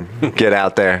the Herd. Get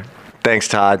out there. Thanks,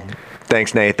 Todd.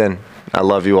 Thanks, Nathan. I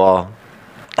love you all.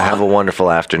 Have a wonderful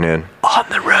afternoon. On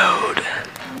the road.